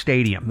hitting a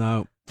stadium.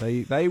 No,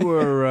 they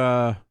were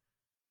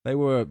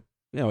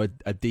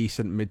a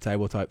decent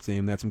mid-table type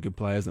team. They had some good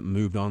players that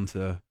moved on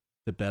to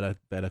better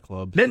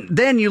clubs.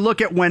 Then you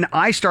look at when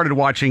I started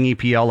watching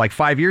EPL like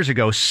 5 years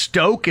ago.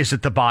 Stoke is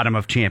at the bottom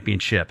of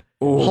Championship.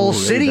 Hull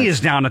City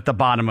is down at the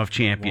bottom of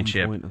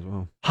Championship. 1 point as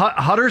well.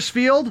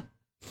 Huddersfield,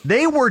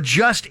 they were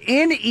just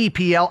in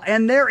EPL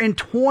and they're in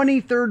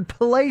 23rd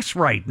place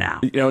right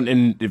now.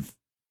 And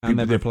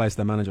they've replaced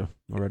their manager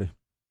already.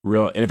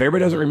 And if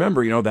everybody doesn't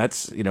remember,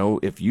 that's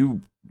if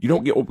you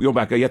don't go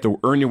back up, you have to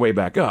earn your way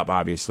back up,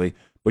 obviously.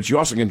 But you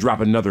also can drop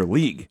another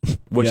league,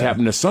 which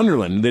happened to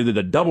Sunderland. They did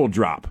a double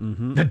drop.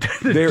 Mm-hmm. The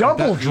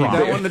double drop. You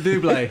don't want the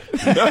double.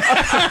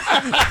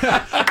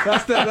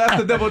 that's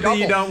the double D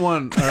you don't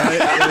want. All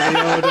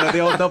right, the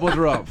old double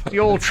drop. The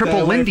old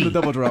triple Lindy. The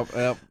double drop.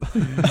 Yep.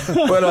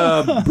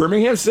 But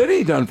Birmingham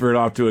City done for it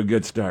off to a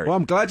good start. Well,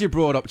 I'm glad you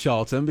brought up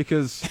Charlton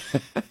because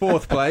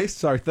third place.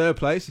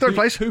 Third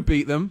place. Who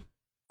beat them?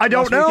 I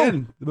don't know.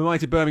 Weekend? The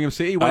mighty Birmingham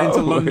City went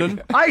into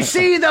London. I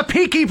see the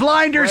Peaky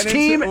Blinders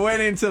team.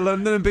 Went into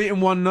London and beat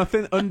them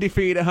 1-0,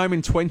 undefeated at home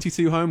in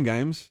 22 home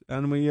games,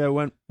 and we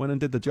went and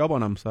did the job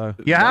on them. So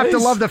you have to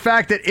love the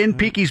fact that in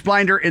Peaky's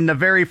Blinder, in the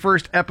very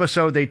first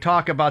episode, they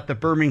talk about the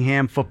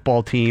Birmingham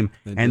football team,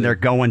 and they're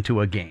going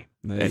to a game.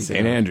 At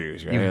St.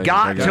 Andrews, right? You've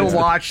got to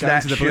watch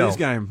that the show. Blues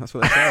game. That's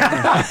what they say.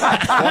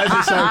 Why is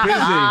it so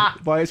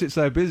busy? Why is it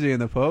so busy in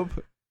the pub?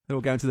 They're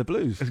all going to the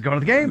Blues. Let's go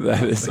to the game.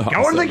 That is awesome.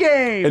 Go to the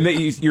game. And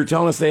you're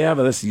telling us they have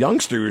this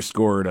youngster who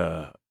scored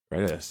a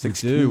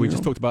 16. We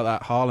just talked about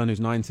that Haaland, who's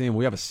 19.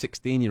 We have a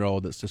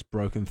 16-year-old that's just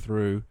broken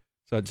through.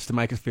 So just to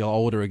make us feel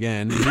older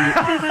again,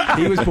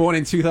 he was born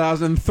in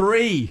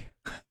 2003.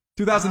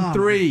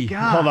 2003. Oh,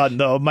 hold on,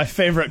 though. My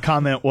favorite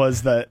comment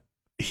was that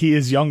he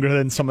is younger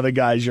than some of the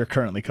guys you're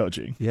currently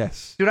coaching.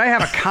 Yes. Dude, I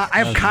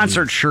have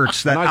concert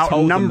shirts that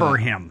outnumber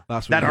him,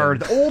 that are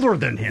older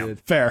than him.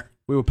 Fair.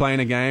 We were playing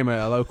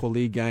a local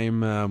league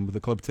game with the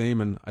club team,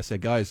 and I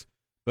said, guys,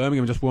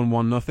 Birmingham just won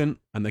 1-0,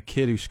 and the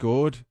kid who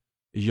scored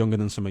is younger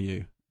than some of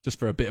you. Just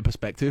for a bit of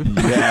perspective.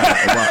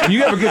 Yeah,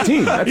 you have a good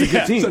team. That's a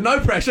good team. So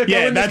no pressure.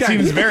 Yeah, that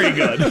seems very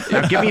good.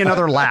 Now give me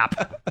another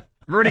lap.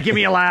 Everybody give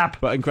me a lap.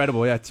 But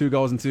incredible, 2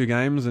 goals in 2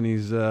 games, and he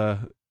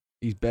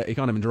can't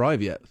even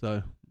drive yet,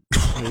 so...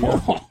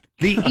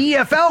 The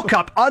EFL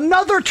Cup,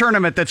 another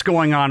tournament that's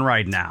going on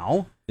right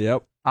now.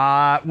 Yep.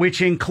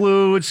 Which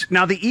includes,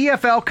 now the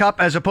EFL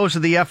Cup as opposed to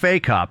the FA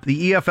Cup.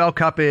 The EFL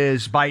Cup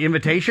is by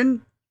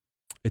invitation?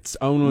 It's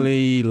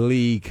only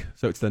league,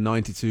 so it's the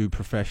 92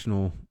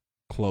 professional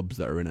clubs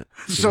that are in it.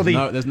 So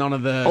there's none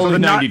of the... Only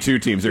 92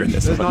 teams are in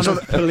this. There's none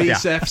of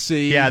Police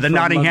FC. Yeah, the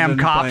Nottingham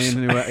Cops. There's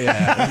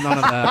none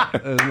of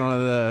that. There's none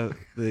of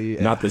the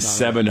not the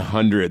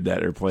 700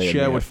 that are playing.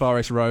 Sherwood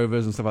Forest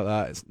Rovers and stuff like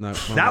that.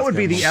 That would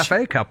be the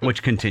FA Cup,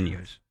 which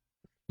continues.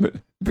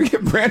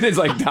 Brandon's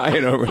like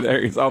dying over there.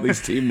 It's all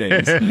these team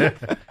names.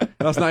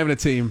 That's not even a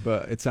team,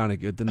 but it sounded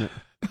good, didn't it?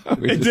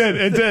 It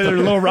did. There's a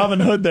little Robin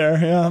Hood there.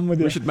 Yeah, I'm with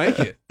you. We should make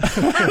it.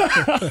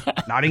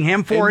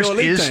 Nottingham Forest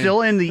is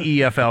still in the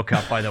EFL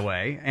Cup, by the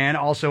way, and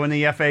also in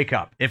the FA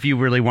Cup, if you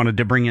really wanted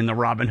to bring in the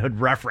Robin Hood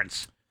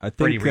reference. I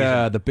think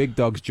the big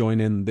dogs join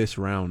in this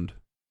round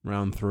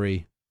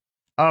 3.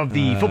 Of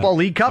the Football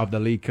League Cup? Of the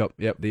League Cup,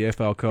 yep, the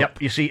EFL Cup.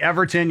 Yep, you see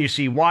Everton, you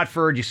see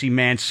Watford, you see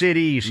Man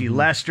City, you see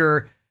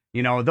Leicester.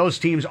 You know, those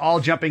teams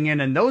all jumping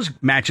in, and those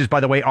matches, by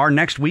the way, are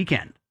next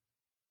weekend.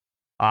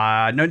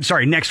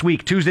 Next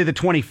week, Tuesday the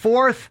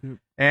 24th,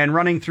 and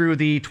running through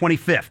the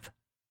 25th.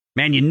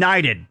 Man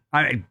United,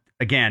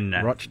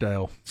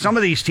 Rochdale. Some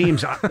of these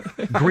teams,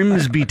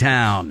 Grimsby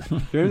Town.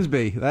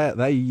 Grimsby,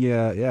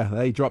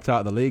 they dropped out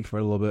of the league for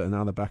a little bit, and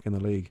now they're back in the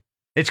league.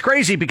 It's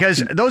crazy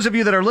because those of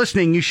you that are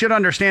listening, you should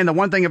understand the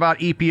one thing about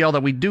EPL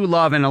that we do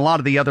love, and a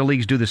lot of the other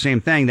leagues do the same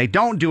thing. They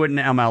don't do it in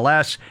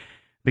MLS.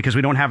 Because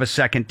we don't have a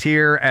second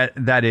tier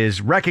that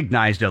is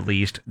recognized, at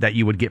least, that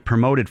you would get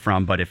promoted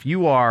from. But if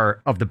you are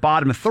of the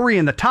bottom 3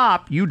 in the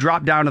top, you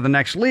drop down to the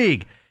next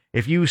league.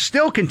 If you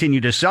still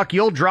continue to suck,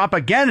 you'll drop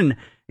again,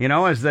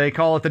 as they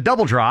call it, the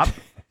double drop.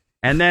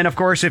 And then, of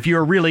course, if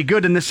you're really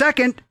good in the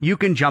second, you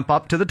can jump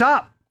up to the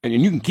top. And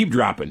you can keep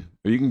dropping.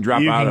 You can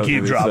drop out of it.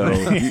 You can keep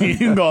dropping. You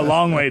can go a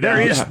long way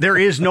down. There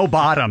is no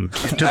bottom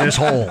to this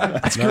hole.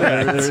 That's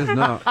correct. There is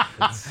not.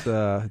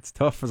 It's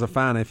tough as a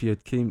fan if your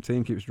team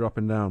keeps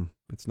dropping down.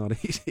 It's not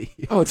easy.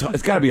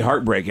 It's got to be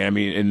heartbreaking. I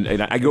mean,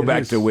 and I go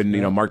back to when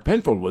Mark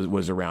Penfold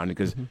was around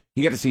because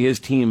he got to see his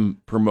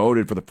team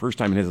promoted for the first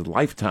time in his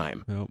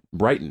lifetime. Yep.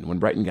 Brighton, when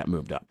Brighton got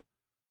moved up,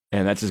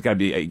 and that's just got to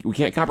be. We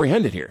can't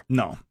comprehend it here.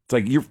 No, it's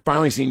like you're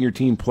finally seeing your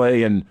team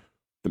play in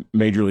the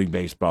Major League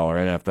Baseball or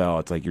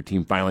NFL. It's like your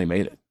team finally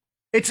made it.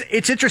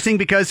 It's interesting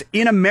because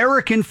in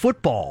American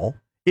football,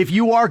 if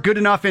you are good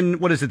enough in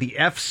the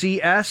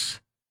FCS.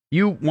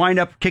 you wind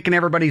up kicking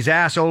everybody's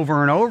ass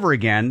over and over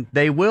again,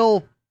 they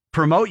will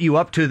promote you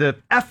up to the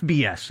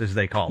FBS, as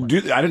they call it.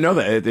 Dude, I didn't know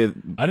that. I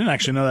didn't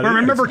actually know that.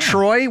 Remember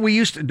Troy?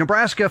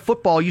 Nebraska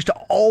football used to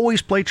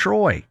always play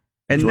Troy.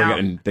 And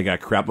now they got a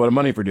crap load of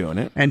money for doing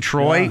it. And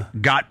Troy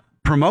got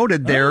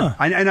promoted there.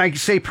 And I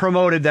say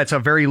promoted, that's a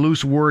very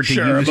loose word to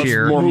use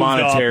here. More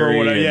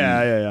monetary.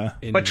 Yeah.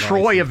 But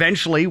Troy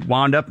eventually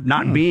wound up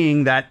not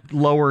being that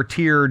lower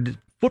tiered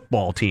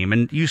football team.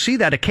 And you see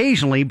that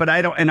occasionally, but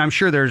I'm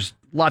sure there's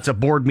lots of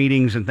board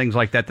meetings and things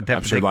like that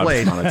have to take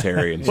place.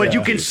 Monetary and but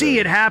you can see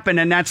it happen,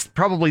 and that's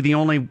probably the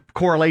only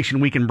correlation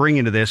we can bring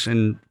into this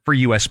and for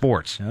U.S.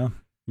 sports. Yeah. I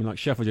mean, like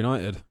Sheffield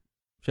United.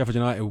 Sheffield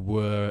United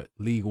were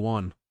League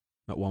One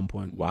at one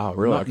point. Wow,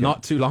 really?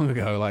 Not too long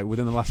ago, like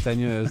within the last 10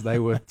 years, they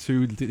were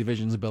 2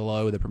 divisions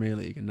below the Premier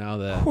League, and now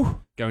they're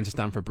going to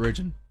Stamford Bridge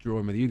and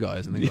drawing with you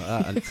guys and things like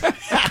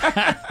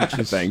that.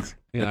 And Thanks.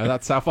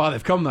 That's how far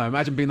they've come, though.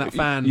 Imagine being that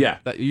fan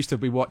that used to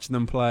be watching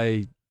them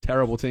play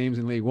terrible teams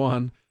in League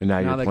One, and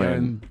now they're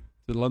going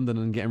to London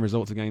and getting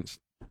results against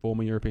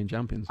former European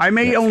champions. I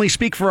may only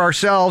speak for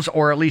ourselves,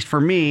 or at least for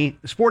me.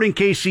 Sporting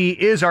KC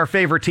is our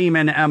favorite team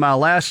in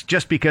MLS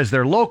just because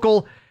they're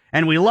local.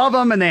 And we love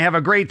them, and they have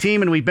a great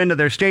team, and we've been to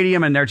their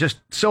stadium, and they're just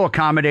so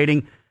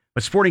accommodating.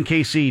 But Sporting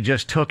KC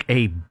just took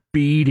a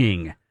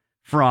beating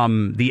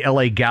from the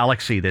LA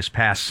Galaxy this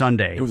past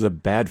Sunday. It was a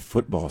bad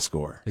football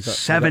score.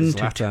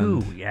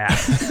 7-2, yeah.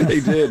 They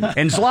did.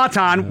 And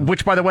Zlatan,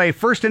 which, by the way,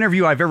 first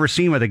interview I've ever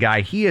seen with a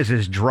guy, he is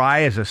as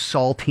dry as a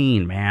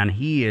saltine, man.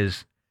 He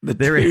is...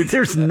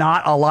 There's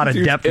not a lot of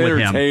depth with him.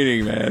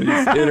 Entertaining, man.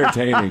 He's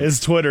entertaining. His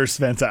Twitter's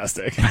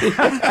fantastic.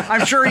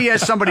 I'm sure he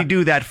has somebody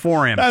do that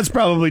for him. That's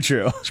probably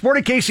true.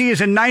 Sporting KC is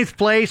in 9th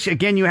place.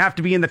 Again, you have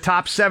to be in the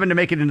top 7 to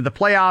make it into the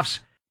playoffs.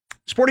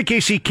 Sporting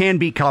KC can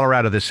beat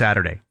Colorado this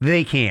Saturday.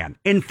 They can.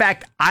 In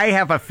fact, I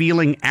have a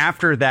feeling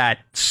after that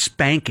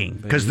spanking,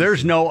 because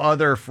there's no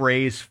other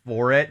phrase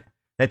for it,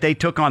 that they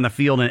took on the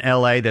field in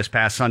L.A. this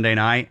past Sunday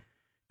night,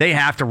 they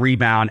have to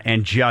rebound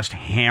and just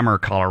hammer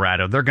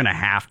Colorado. They're going to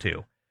have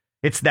to.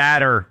 It's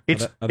that or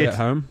it's... Are they at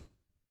home?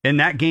 And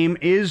that game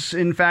is,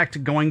 in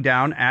fact, going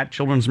down at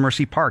Children's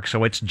Mercy Park,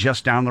 so it's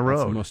just down the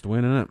road. That's a must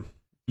win, isn't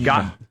it?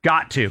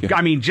 Got to.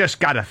 I mean, just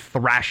got to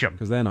thrash them.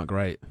 Because they're not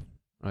great.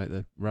 Right,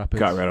 the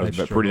Rapids.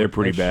 They're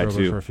pretty bad,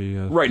 too.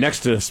 Right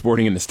next to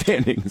Sporting in the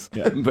standings,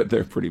 but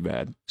they're pretty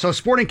bad. So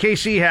Sporting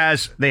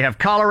KC they have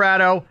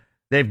Colorado,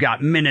 they've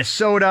got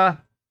Minnesota,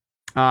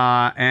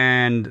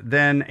 and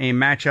then a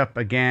matchup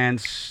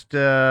against,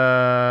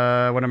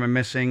 what am I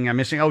missing?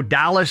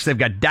 Dallas. They've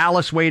got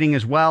Dallas waiting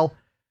as well.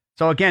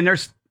 So again,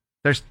 there's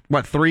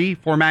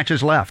 3-4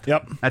 matches left.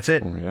 Yep. That's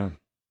it. Oh, yeah.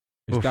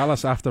 Is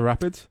Dallas after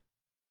Rapids?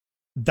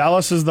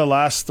 Dallas is the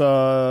last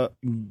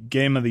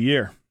game of the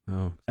year.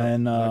 Oh,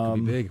 and that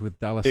could be big with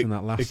Dallas in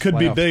that last. It could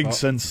be big spot.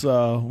 since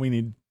we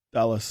need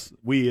Dallas.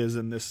 We, as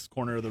in this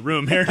corner of the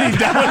room here, need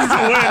Dallas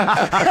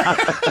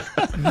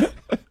to win.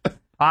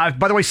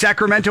 By the way,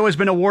 Sacramento has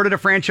been awarded a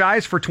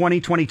franchise for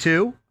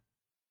 2022.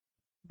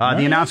 The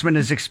announcement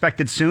is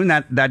expected soon.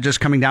 That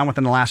just coming down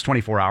within the last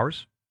 24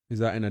 hours. Is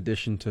that in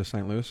addition to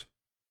St. Louis?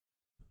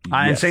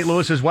 And St.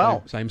 Louis as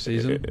well. Same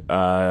season?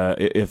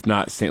 If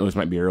not, St. Louis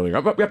might be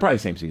earlier. But probably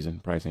same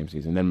season.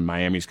 Then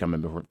Miami's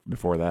coming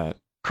before that.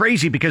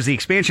 Crazy because the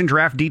expansion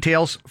draft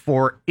details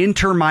for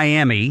Inter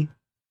Miami,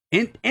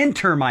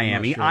 Inter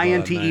Miami,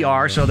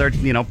 INTER, so they're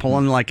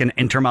pulling like an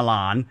Inter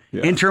Milan,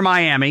 Inter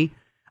Miami,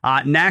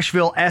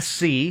 Nashville SC.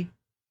 So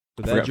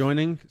they're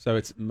joining. So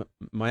it's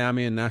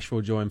Miami and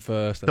Nashville join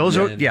first. Those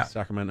are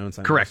Sacramento and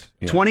St. Correct.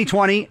 Louis.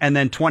 2020 and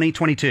then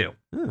 2022.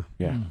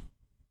 Yeah.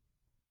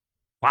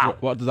 Wow.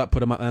 What does that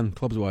put them at then,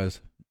 clubs wise?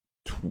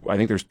 I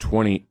think there's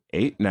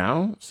 28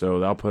 now, so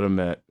that'll put them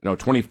at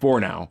 24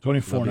 now.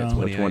 24 now.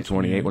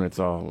 28 when it's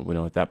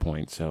all at that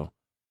point. So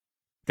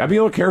gotta be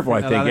a little careful.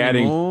 I think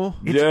adding.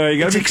 You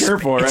gotta be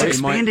careful, right? It's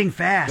expanding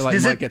fast. You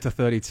might get to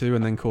 32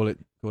 and then call it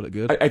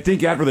good. I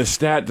think after the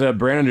stat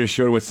Brandon just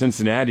showed with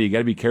Cincinnati, you got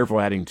to be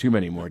careful adding too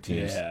many more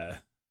teams. Yeah.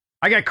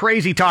 I got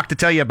crazy talk to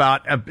tell you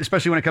about,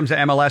 especially when it comes to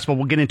MLS, but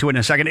we'll get into it in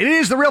a second. It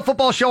is the Real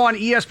Football Show on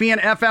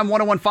ESPN FM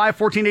 101.5,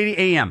 1480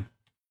 AM.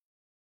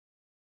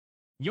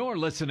 You're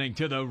listening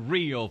to The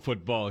Real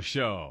Football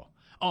Show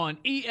on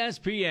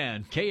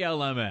ESPN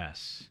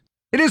KLMS.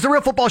 It is the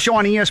Real Football Show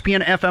on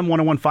ESPN FM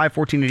 101.5,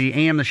 1480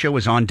 AM. The show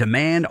is on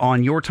demand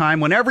on your time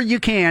whenever you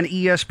can,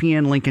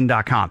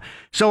 ESPNLincoln.com.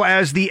 So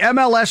as the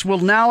MLS will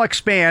now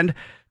expand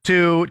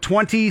to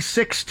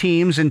 26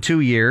 teams in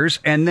 2 years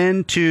and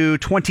then to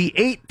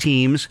 28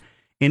 teams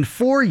in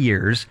 4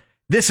 years,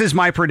 this is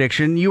my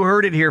prediction. You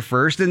heard it here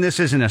first, and this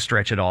isn't a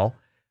stretch at all.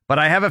 But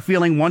I have a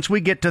feeling once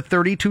we get to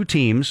 32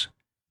 teams,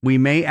 we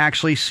may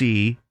actually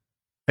see,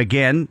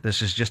 again,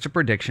 this is just a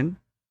prediction,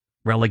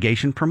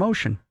 relegation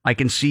promotion. I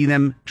can see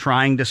them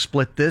trying to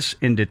split this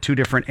into 2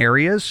 different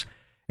areas,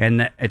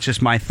 and it's just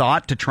my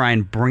thought to try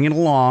and bring it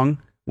along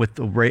with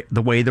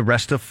the way the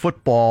rest of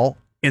football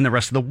in the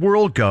rest of the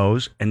world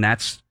goes, and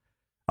that's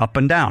up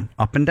and down,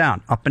 up and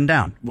down, up and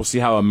down. We'll see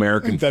how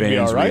American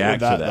fans react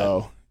to that.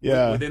 Though.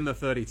 Yeah, within the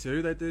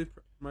 32, they do.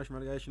 promotion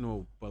relegation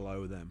or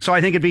below them? So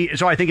I think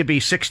it'd be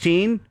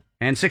 16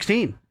 and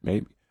 16.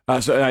 Maybe.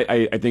 So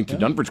I think to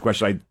Dunford's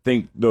question, I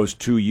think those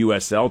two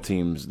USL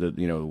teams, the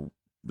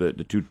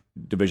two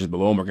divisions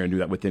below them, are going to do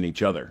that within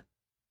each other.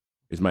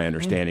 Is my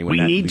understanding. When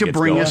we need to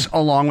bring us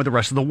along with the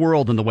rest of the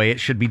world in the way it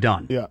should be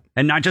done. Yeah.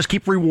 And not just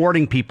keep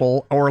rewarding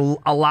people or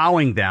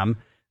allowing them.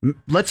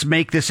 Let's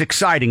make this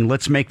exciting.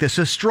 Let's make this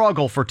a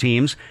struggle for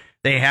teams.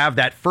 They have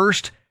that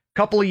first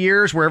couple of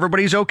years where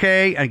everybody's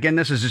okay. Again,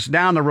 this is just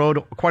down the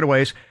road quite a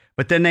ways.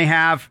 But then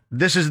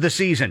this is the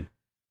season.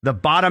 The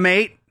bottom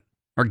 8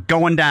 are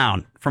going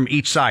down from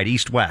each side,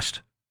 east-west.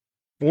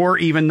 Or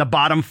even the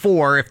bottom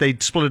 4 if they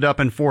split it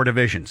up in 4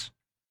 divisions.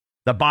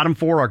 The bottom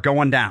 4 are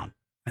going down.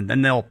 And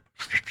then they'll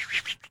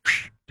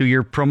do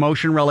your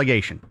promotion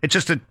relegation. It's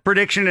just a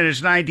prediction and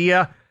it's an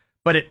idea,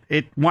 but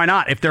it why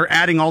not? If they're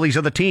adding all these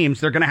other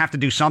teams, they're going to have to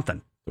do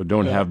something. So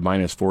don't have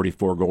minus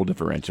 44 goal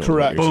differential.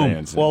 Correct.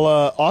 Boom. Well,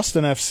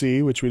 Austin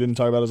FC, which we didn't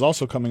talk about, is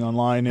also coming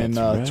online in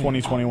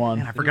 2021.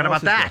 Man, I forgot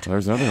about that.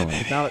 There's another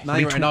one. Now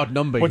you're an odd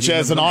number. Which,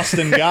 as an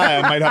Austin guy,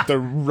 I might have to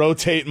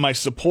rotate my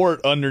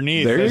support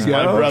underneath as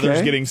my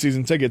brother's getting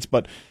season tickets.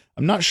 But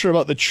I'm not sure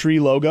about the tree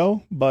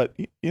logo, but,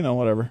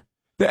 whatever.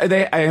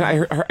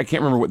 I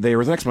can't remember there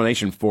was an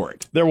explanation for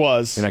it. There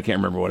was, and I can't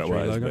remember what it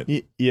was. But.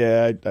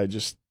 Yeah, I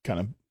just kind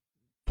of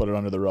put it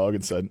under the rug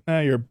and said,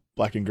 "You're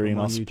black and green.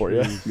 I'll support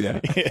you."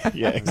 Yeah,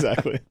 yeah,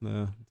 exactly. It's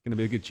going to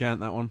be a good chant,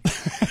 that one.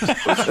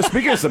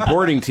 Speaking of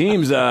supporting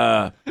teams,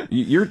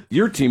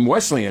 your team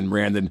Wesleyan,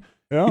 Brandon.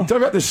 Yeah. You talk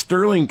about the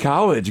Sterling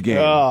College game.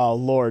 Oh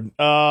Lord,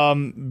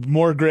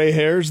 more gray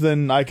hairs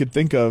than I could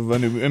think of. I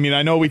mean,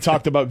 I know we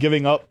talked about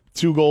giving up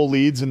 2-goal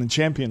leads in the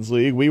Champions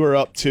League. We were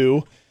up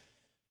 2.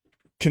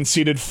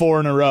 Conceded 4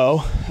 in a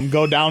row and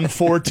go down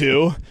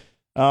 4-2.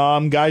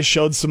 Guys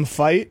showed some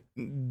fight.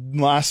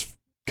 Last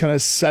kind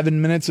of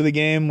 7 minutes of the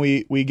game,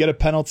 we get a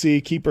penalty.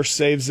 Keeper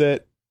saves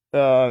it.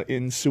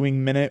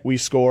 Ensuing minute, we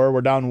score.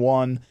 We're down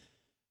 1.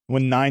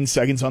 When 9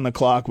 seconds on the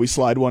clock, we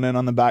slide one in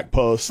on the back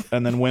post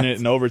and then win it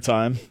in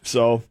overtime.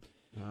 So,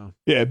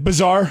 yeah,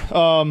 bizarre.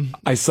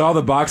 I saw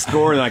the box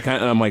score and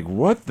I'm like,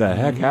 what the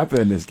heck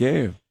happened in this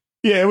game?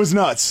 Yeah, it was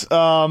nuts.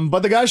 But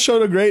the guys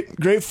showed a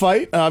great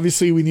fight.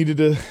 Obviously, we needed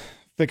to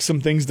fix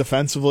some things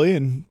defensively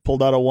and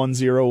pulled out a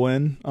 1-0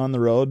 win on the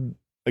road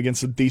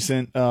against a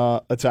decent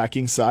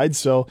attacking side.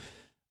 So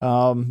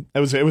it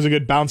was a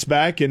good bounce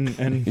back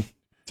and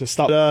to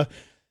stop. That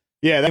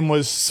game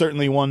was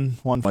certainly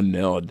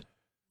 1-0.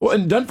 Well,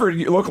 in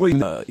Dunford, locally,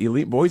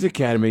 Elite Boys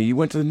Academy, you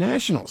went to the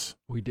Nationals.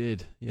 We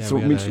did. Yeah. So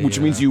which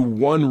means you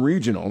won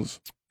regionals.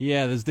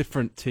 Yeah, there's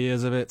different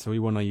tiers of it. So we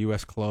won a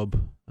US club,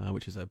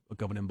 which is a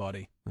governing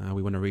body.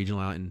 We won a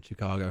regional out in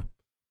Chicago.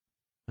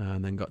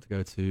 And then got to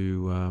go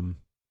to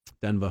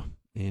Denver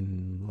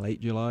in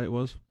late July, it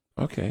was.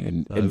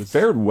 Okay, and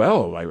fared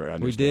well, I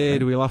understand. We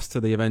did. We lost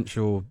to the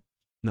eventual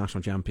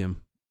national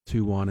champion,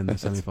 2-1 in the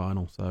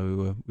semi-final.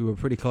 So we were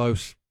pretty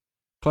close.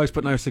 Close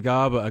but no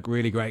cigar, but a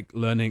really great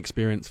learning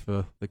experience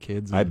for the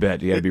kids. I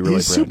bet. You had to be really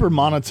He's super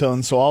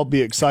monotone, so I'll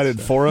be excited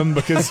for him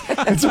because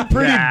it's a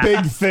pretty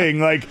big thing.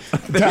 Like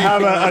to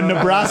have a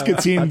Nebraska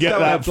team get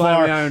that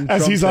far,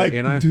 as he's like,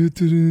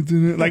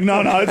 like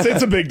no,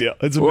 it's a big deal.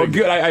 It's a big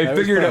good. I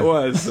figured it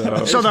was.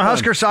 So the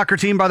Husker soccer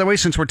team, by the way,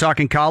 since we're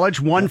talking college,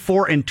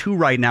 1-4-2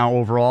 right now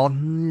overall.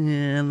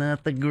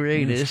 Not the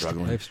greatest.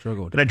 They've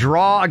struggled. But a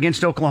draw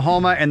against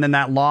Oklahoma, and then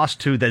that loss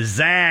to the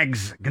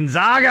Zags,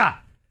 Gonzaga.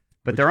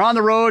 But they're on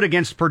the road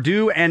against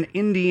Purdue and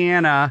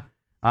Indiana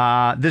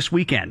this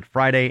weekend,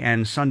 Friday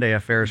and Sunday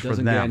affairs for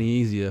them. Doesn't get any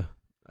easier.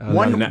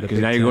 Because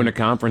now you're going to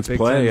conference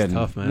play. And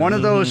tough, man. One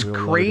of those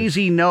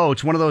crazy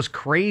notes, one of those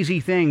crazy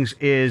things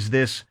is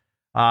this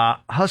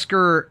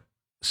Husker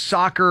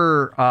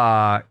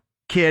soccer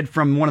kid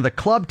from one of the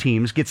club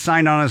teams gets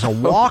signed on as a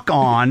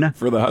walk-on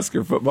for the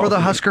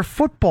Husker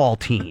football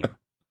team.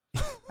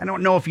 I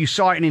don't know if you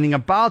saw anything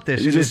about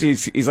this.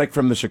 He's like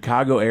from the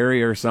Chicago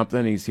area or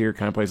something. He's here,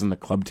 kind of plays on the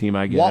club team,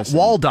 I guess.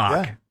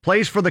 Waldock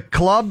plays for the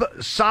club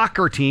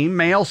soccer team,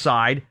 male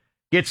side.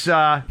 Gets could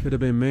have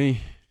been me.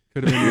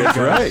 Could have been me. That's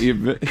right.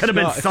 Could have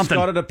been something.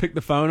 Started to pick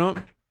the phone up.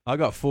 I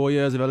got 4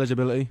 years of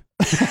eligibility.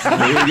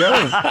 There you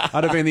go.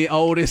 I'd have been the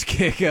oldest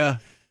kicker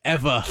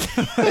ever.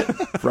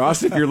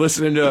 Frost, if you're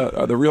listening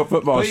to the Real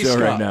Football Show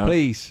Scott, right now.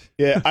 Please.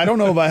 Yeah, I don't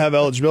know if I have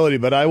eligibility,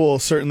 but I will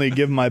certainly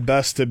give my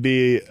best to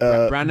be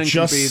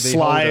just be the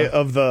sly holder.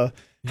 of the.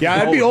 Yeah,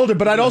 I'd be older,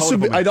 but I'd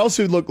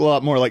also look a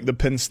lot more like the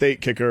Penn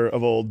State kicker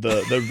of old,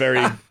 the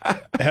very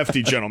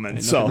hefty gentleman.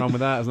 Ain't nothing wrong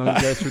with that as long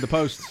as it goes through the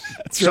posts.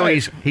 So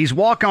he's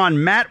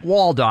walk-on Matt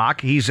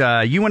Waldock. He's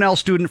a UNL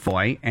student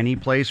and he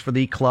plays for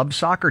the club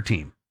soccer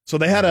team. So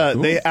they had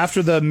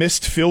after the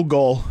missed field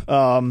goal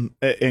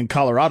in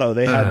Colorado,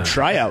 they had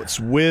tryouts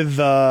with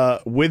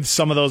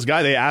some of those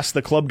guys. They asked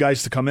the club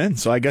guys to come in.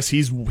 So I guess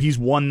he's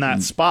won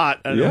that spot.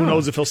 And who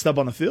knows if he'll step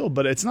on the field,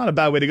 but it's not a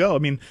bad way to go. I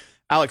mean,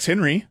 Alex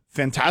Henry,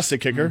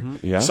 fantastic kicker,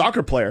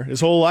 soccer player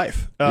his whole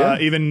life,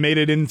 even made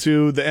it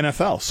into the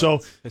NFL. So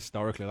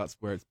historically, that's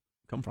where it's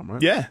come from,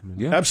 right? Yeah,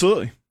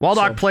 absolutely.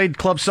 Waldock played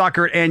club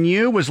soccer at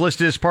NU, was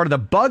listed as part of the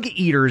Bug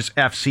Eaters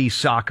FC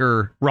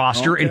soccer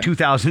roster in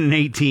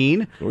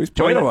 2018. So he's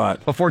played a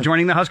lot. Before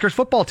joining the Huskers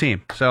football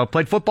team. So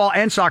played football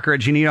and soccer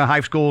at Geneva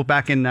High School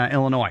back in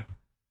Illinois.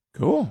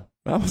 Cool.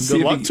 Well,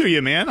 Good luck to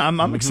you, man.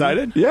 I'm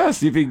excited. Yeah,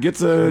 see if he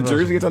gets a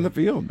jersey, gets on the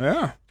field.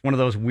 Yeah. One of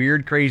those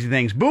weird, crazy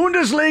things.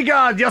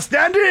 Bundesliga, your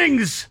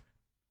standings.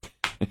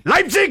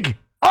 Leipzig,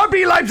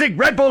 RB Leipzig,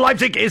 Red Bull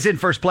Leipzig is in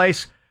first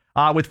place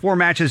with 4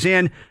 matches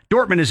in.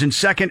 Dortmund is in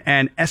second,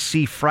 and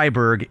SC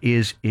Freiburg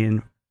is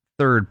in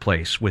third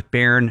place, with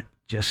Bayern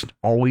just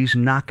always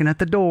knocking at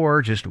the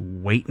door, just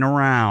waiting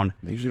around.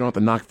 They usually don't have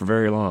to knock for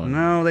very long.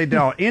 No, they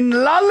don't. In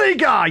La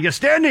Liga, your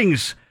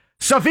standings.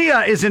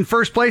 Sevilla is in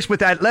first place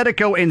with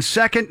Atletico in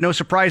second. No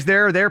surprise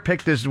there. They're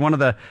picked as one of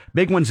the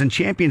big ones in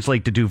Champions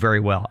League to do very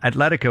well.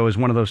 Atletico is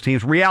one of those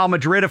teams. Real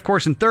Madrid, of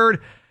course, in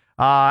third.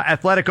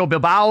 Atletico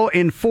Bilbao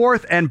in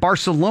fourth. And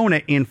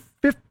Barcelona in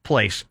fifth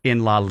place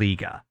in La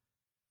Liga.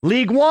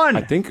 League One.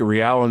 I think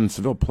Real and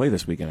Seville play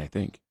this weekend, I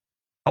think.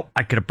 Oh,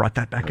 I could have brought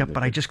that back up,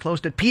 but I just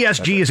closed it.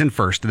 PSG is in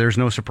first. There's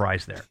no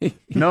surprise there.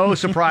 No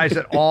surprise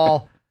at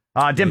all.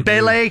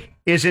 Dembele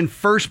is in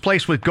first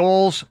place with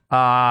goals,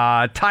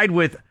 tied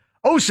with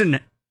Osimhen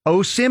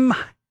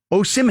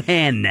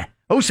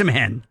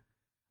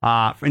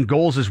in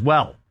goals as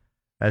well.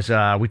 As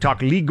we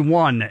talk League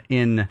One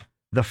in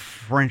the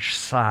French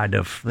side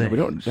of things. We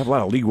don't have a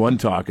lot of League One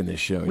talk in this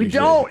show. We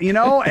don't,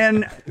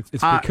 and it's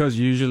because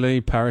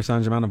usually Paris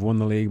Saint-Germain have won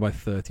the league by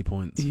 30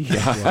 points.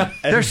 Yeah.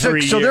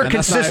 They're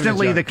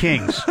consistently the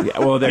kings. Yeah,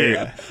 well,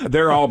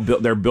 they're all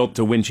built. They're built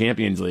to win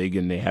Champions League,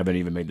 and they haven't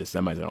even made the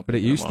semis. I don't. But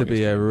it used to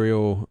be a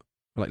real.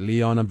 Like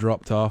Lyon have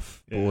dropped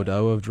off,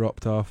 Bordeaux have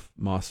dropped off,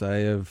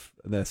 Marseille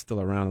they're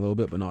still around a little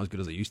bit, but not as good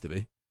as they used to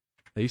be.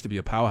 They used to be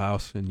a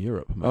powerhouse in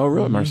Europe. Oh,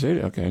 really? Marseille?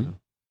 Okay.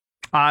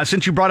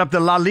 Since you brought up the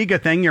La Liga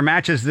thing, your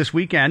matches this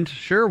weekend,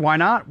 sure, why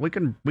not? We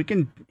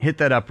can hit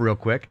that up real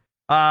quick.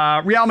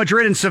 Real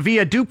Madrid and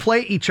Sevilla do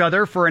play each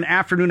other for an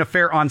afternoon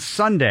affair on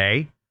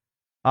Sunday.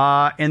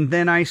 And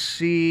then I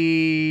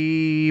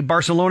see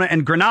Barcelona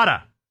and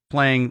Granada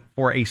playing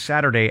for a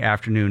Saturday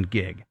afternoon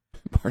gig.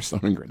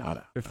 Barcelona and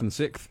Granada. 5th and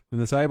 6th in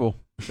the table.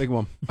 Big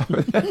one.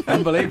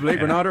 Unbelievably,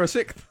 Granada are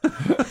 6th.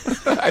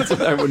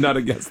 I would not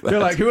have guessed that. You're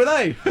like, who are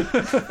they?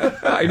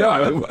 I know,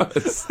 I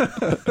was.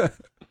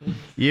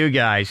 You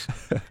guys.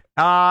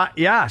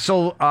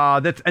 So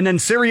that's, and then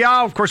Serie A,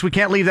 of course, we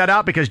can't leave that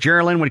out because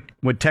Geraldine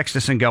would text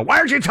us and go, why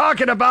aren't you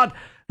talking about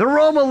the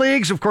Roma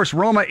leagues? Of course,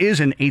 Roma is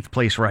in 8th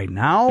place right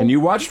now. And you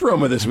watched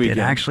Roma this weekend.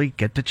 I did actually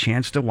get the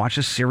chance to watch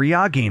a Serie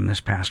A game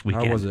this past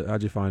weekend. How was it?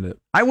 How'd you find it?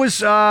 I was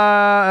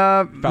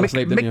Fell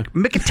asleep, didn't you?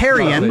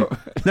 Mkhitaryan,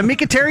 the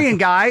Mkhitaryan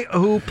guy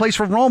who plays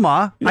for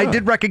Roma. Yeah. I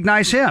did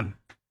recognize him.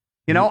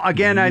 You know,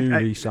 again,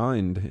 I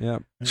signed. Yeah.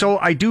 So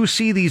I do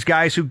see these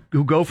guys who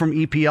go from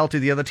EPL to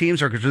the other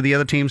teams, or to the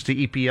other teams to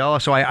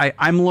EPL. So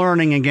I'm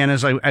learning again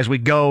as we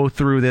go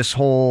through this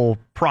whole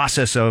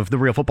process of the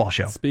Real Football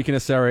Show. Speaking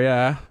of Serie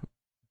A,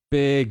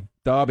 big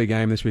derby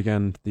game this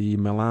weekend, the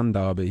Milan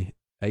derby,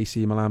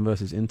 AC Milan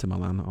versus Inter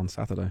Milan on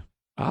Saturday.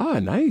 Ah,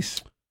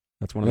 nice.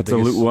 That's one of the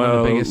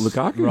biggest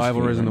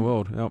rivalries in the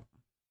world. Yep.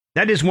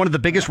 That is one of the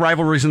biggest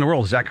rivalries in the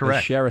world. Is that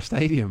correct? They share a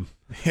stadium.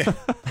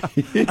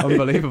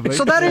 Unbelievably.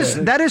 So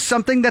that is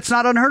something that's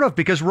not unheard of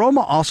because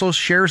Roma also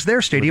shares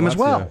their stadium as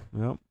well.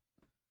 Yep.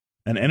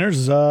 And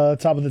Inter's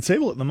top of the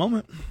table at the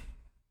moment.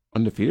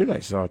 Undefeated, I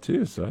saw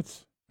too. So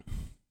that's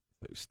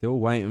still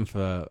waiting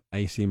for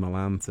AC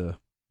Milan to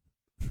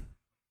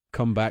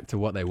come back to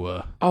what they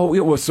were. Oh,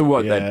 it was so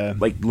what? Yeah. That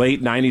like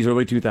late '90s,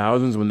 early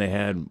 2000s when they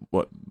had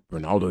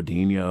Ronaldo,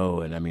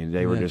 Dino, and I mean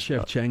they were just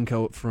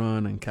Shevchenko up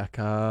front and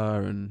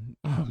Kaká and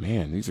oh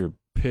man, these are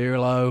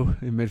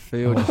Pirlo in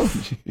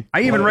midfield.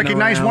 I even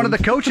recognize one of the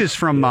coaches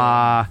from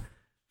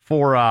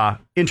for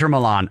Inter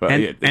Milan,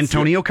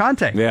 Antonio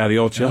Conte. Yeah, the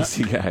old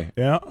Chelsea guy.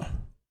 Yeah.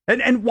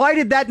 And why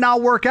did that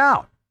not work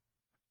out?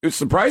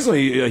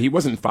 Surprisingly, he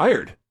wasn't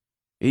fired.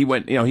 He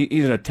went,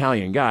 he's an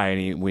Italian guy,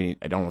 and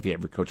I don't know if he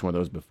ever coached one of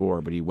those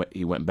before, but he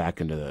went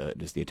back into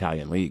the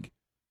Italian league.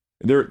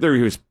 There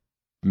he was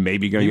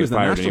maybe going to get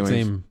fired. He was the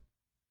national team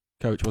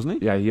coach,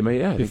 wasn't he?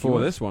 Yeah, before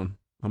this one.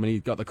 I mean, he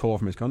got the call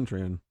from his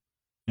country, and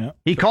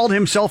he called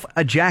himself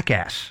a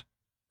jackass.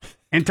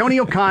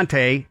 Antonio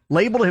Conte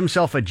labeled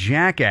himself a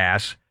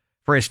jackass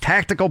for his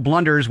tactical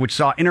blunders, which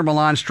saw Inter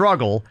Milan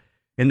struggle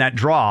in that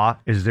draw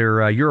as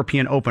their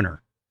European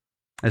opener,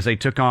 as they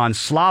took on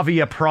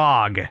Slavia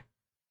Prague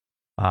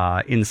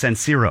in San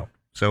Siro.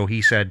 So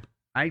he said,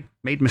 I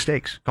made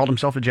mistakes, called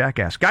himself a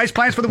jackass. Guys,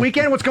 plans for the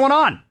weekend? What's going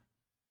on?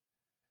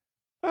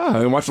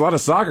 I watched a lot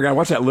of soccer. I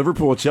watched that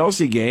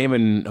Liverpool-Chelsea game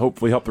and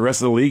hopefully help the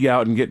rest of the league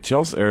out and get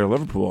Chelsea or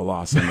Liverpool a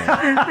loss in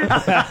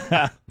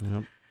there.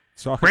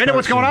 Yep. Brandon,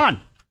 what's going on?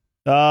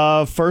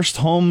 First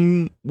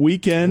home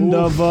weekend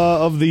of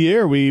the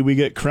year. We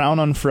get Crown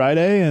on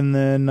Friday and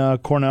then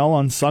Cornell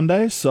on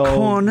Sunday. So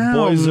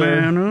Cornell,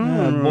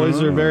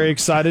 boys are very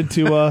excited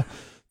to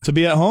to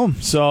be at home.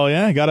 So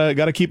yeah,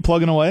 gotta keep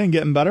plugging away and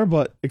getting better,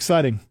 but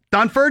exciting.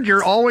 Dunford,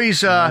 you're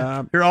always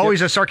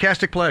a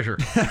sarcastic pleasure.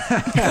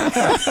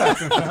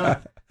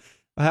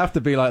 I have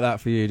to be like that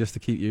for you, just to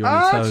keep you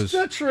on your toes.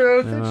 That's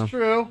true. That's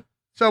true.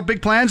 So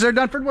big plans there,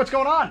 Dunford. What's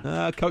going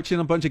on? Coaching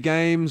a bunch of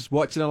games,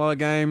 watching a lot of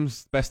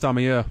games. Best time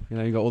of year.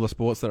 You got all the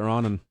sports that are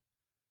on, and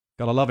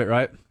gotta love it,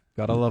 right?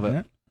 Gotta love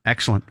it.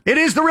 Excellent. It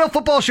is The Real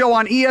Football Show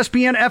on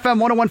ESPN FM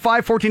 101.5,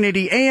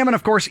 1480 AM, and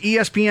of course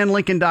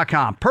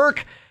ESPNLincoln.com.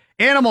 Perk,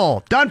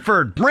 Animal,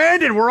 Dunford,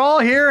 Brandon, we're all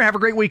here. Have a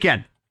great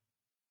weekend.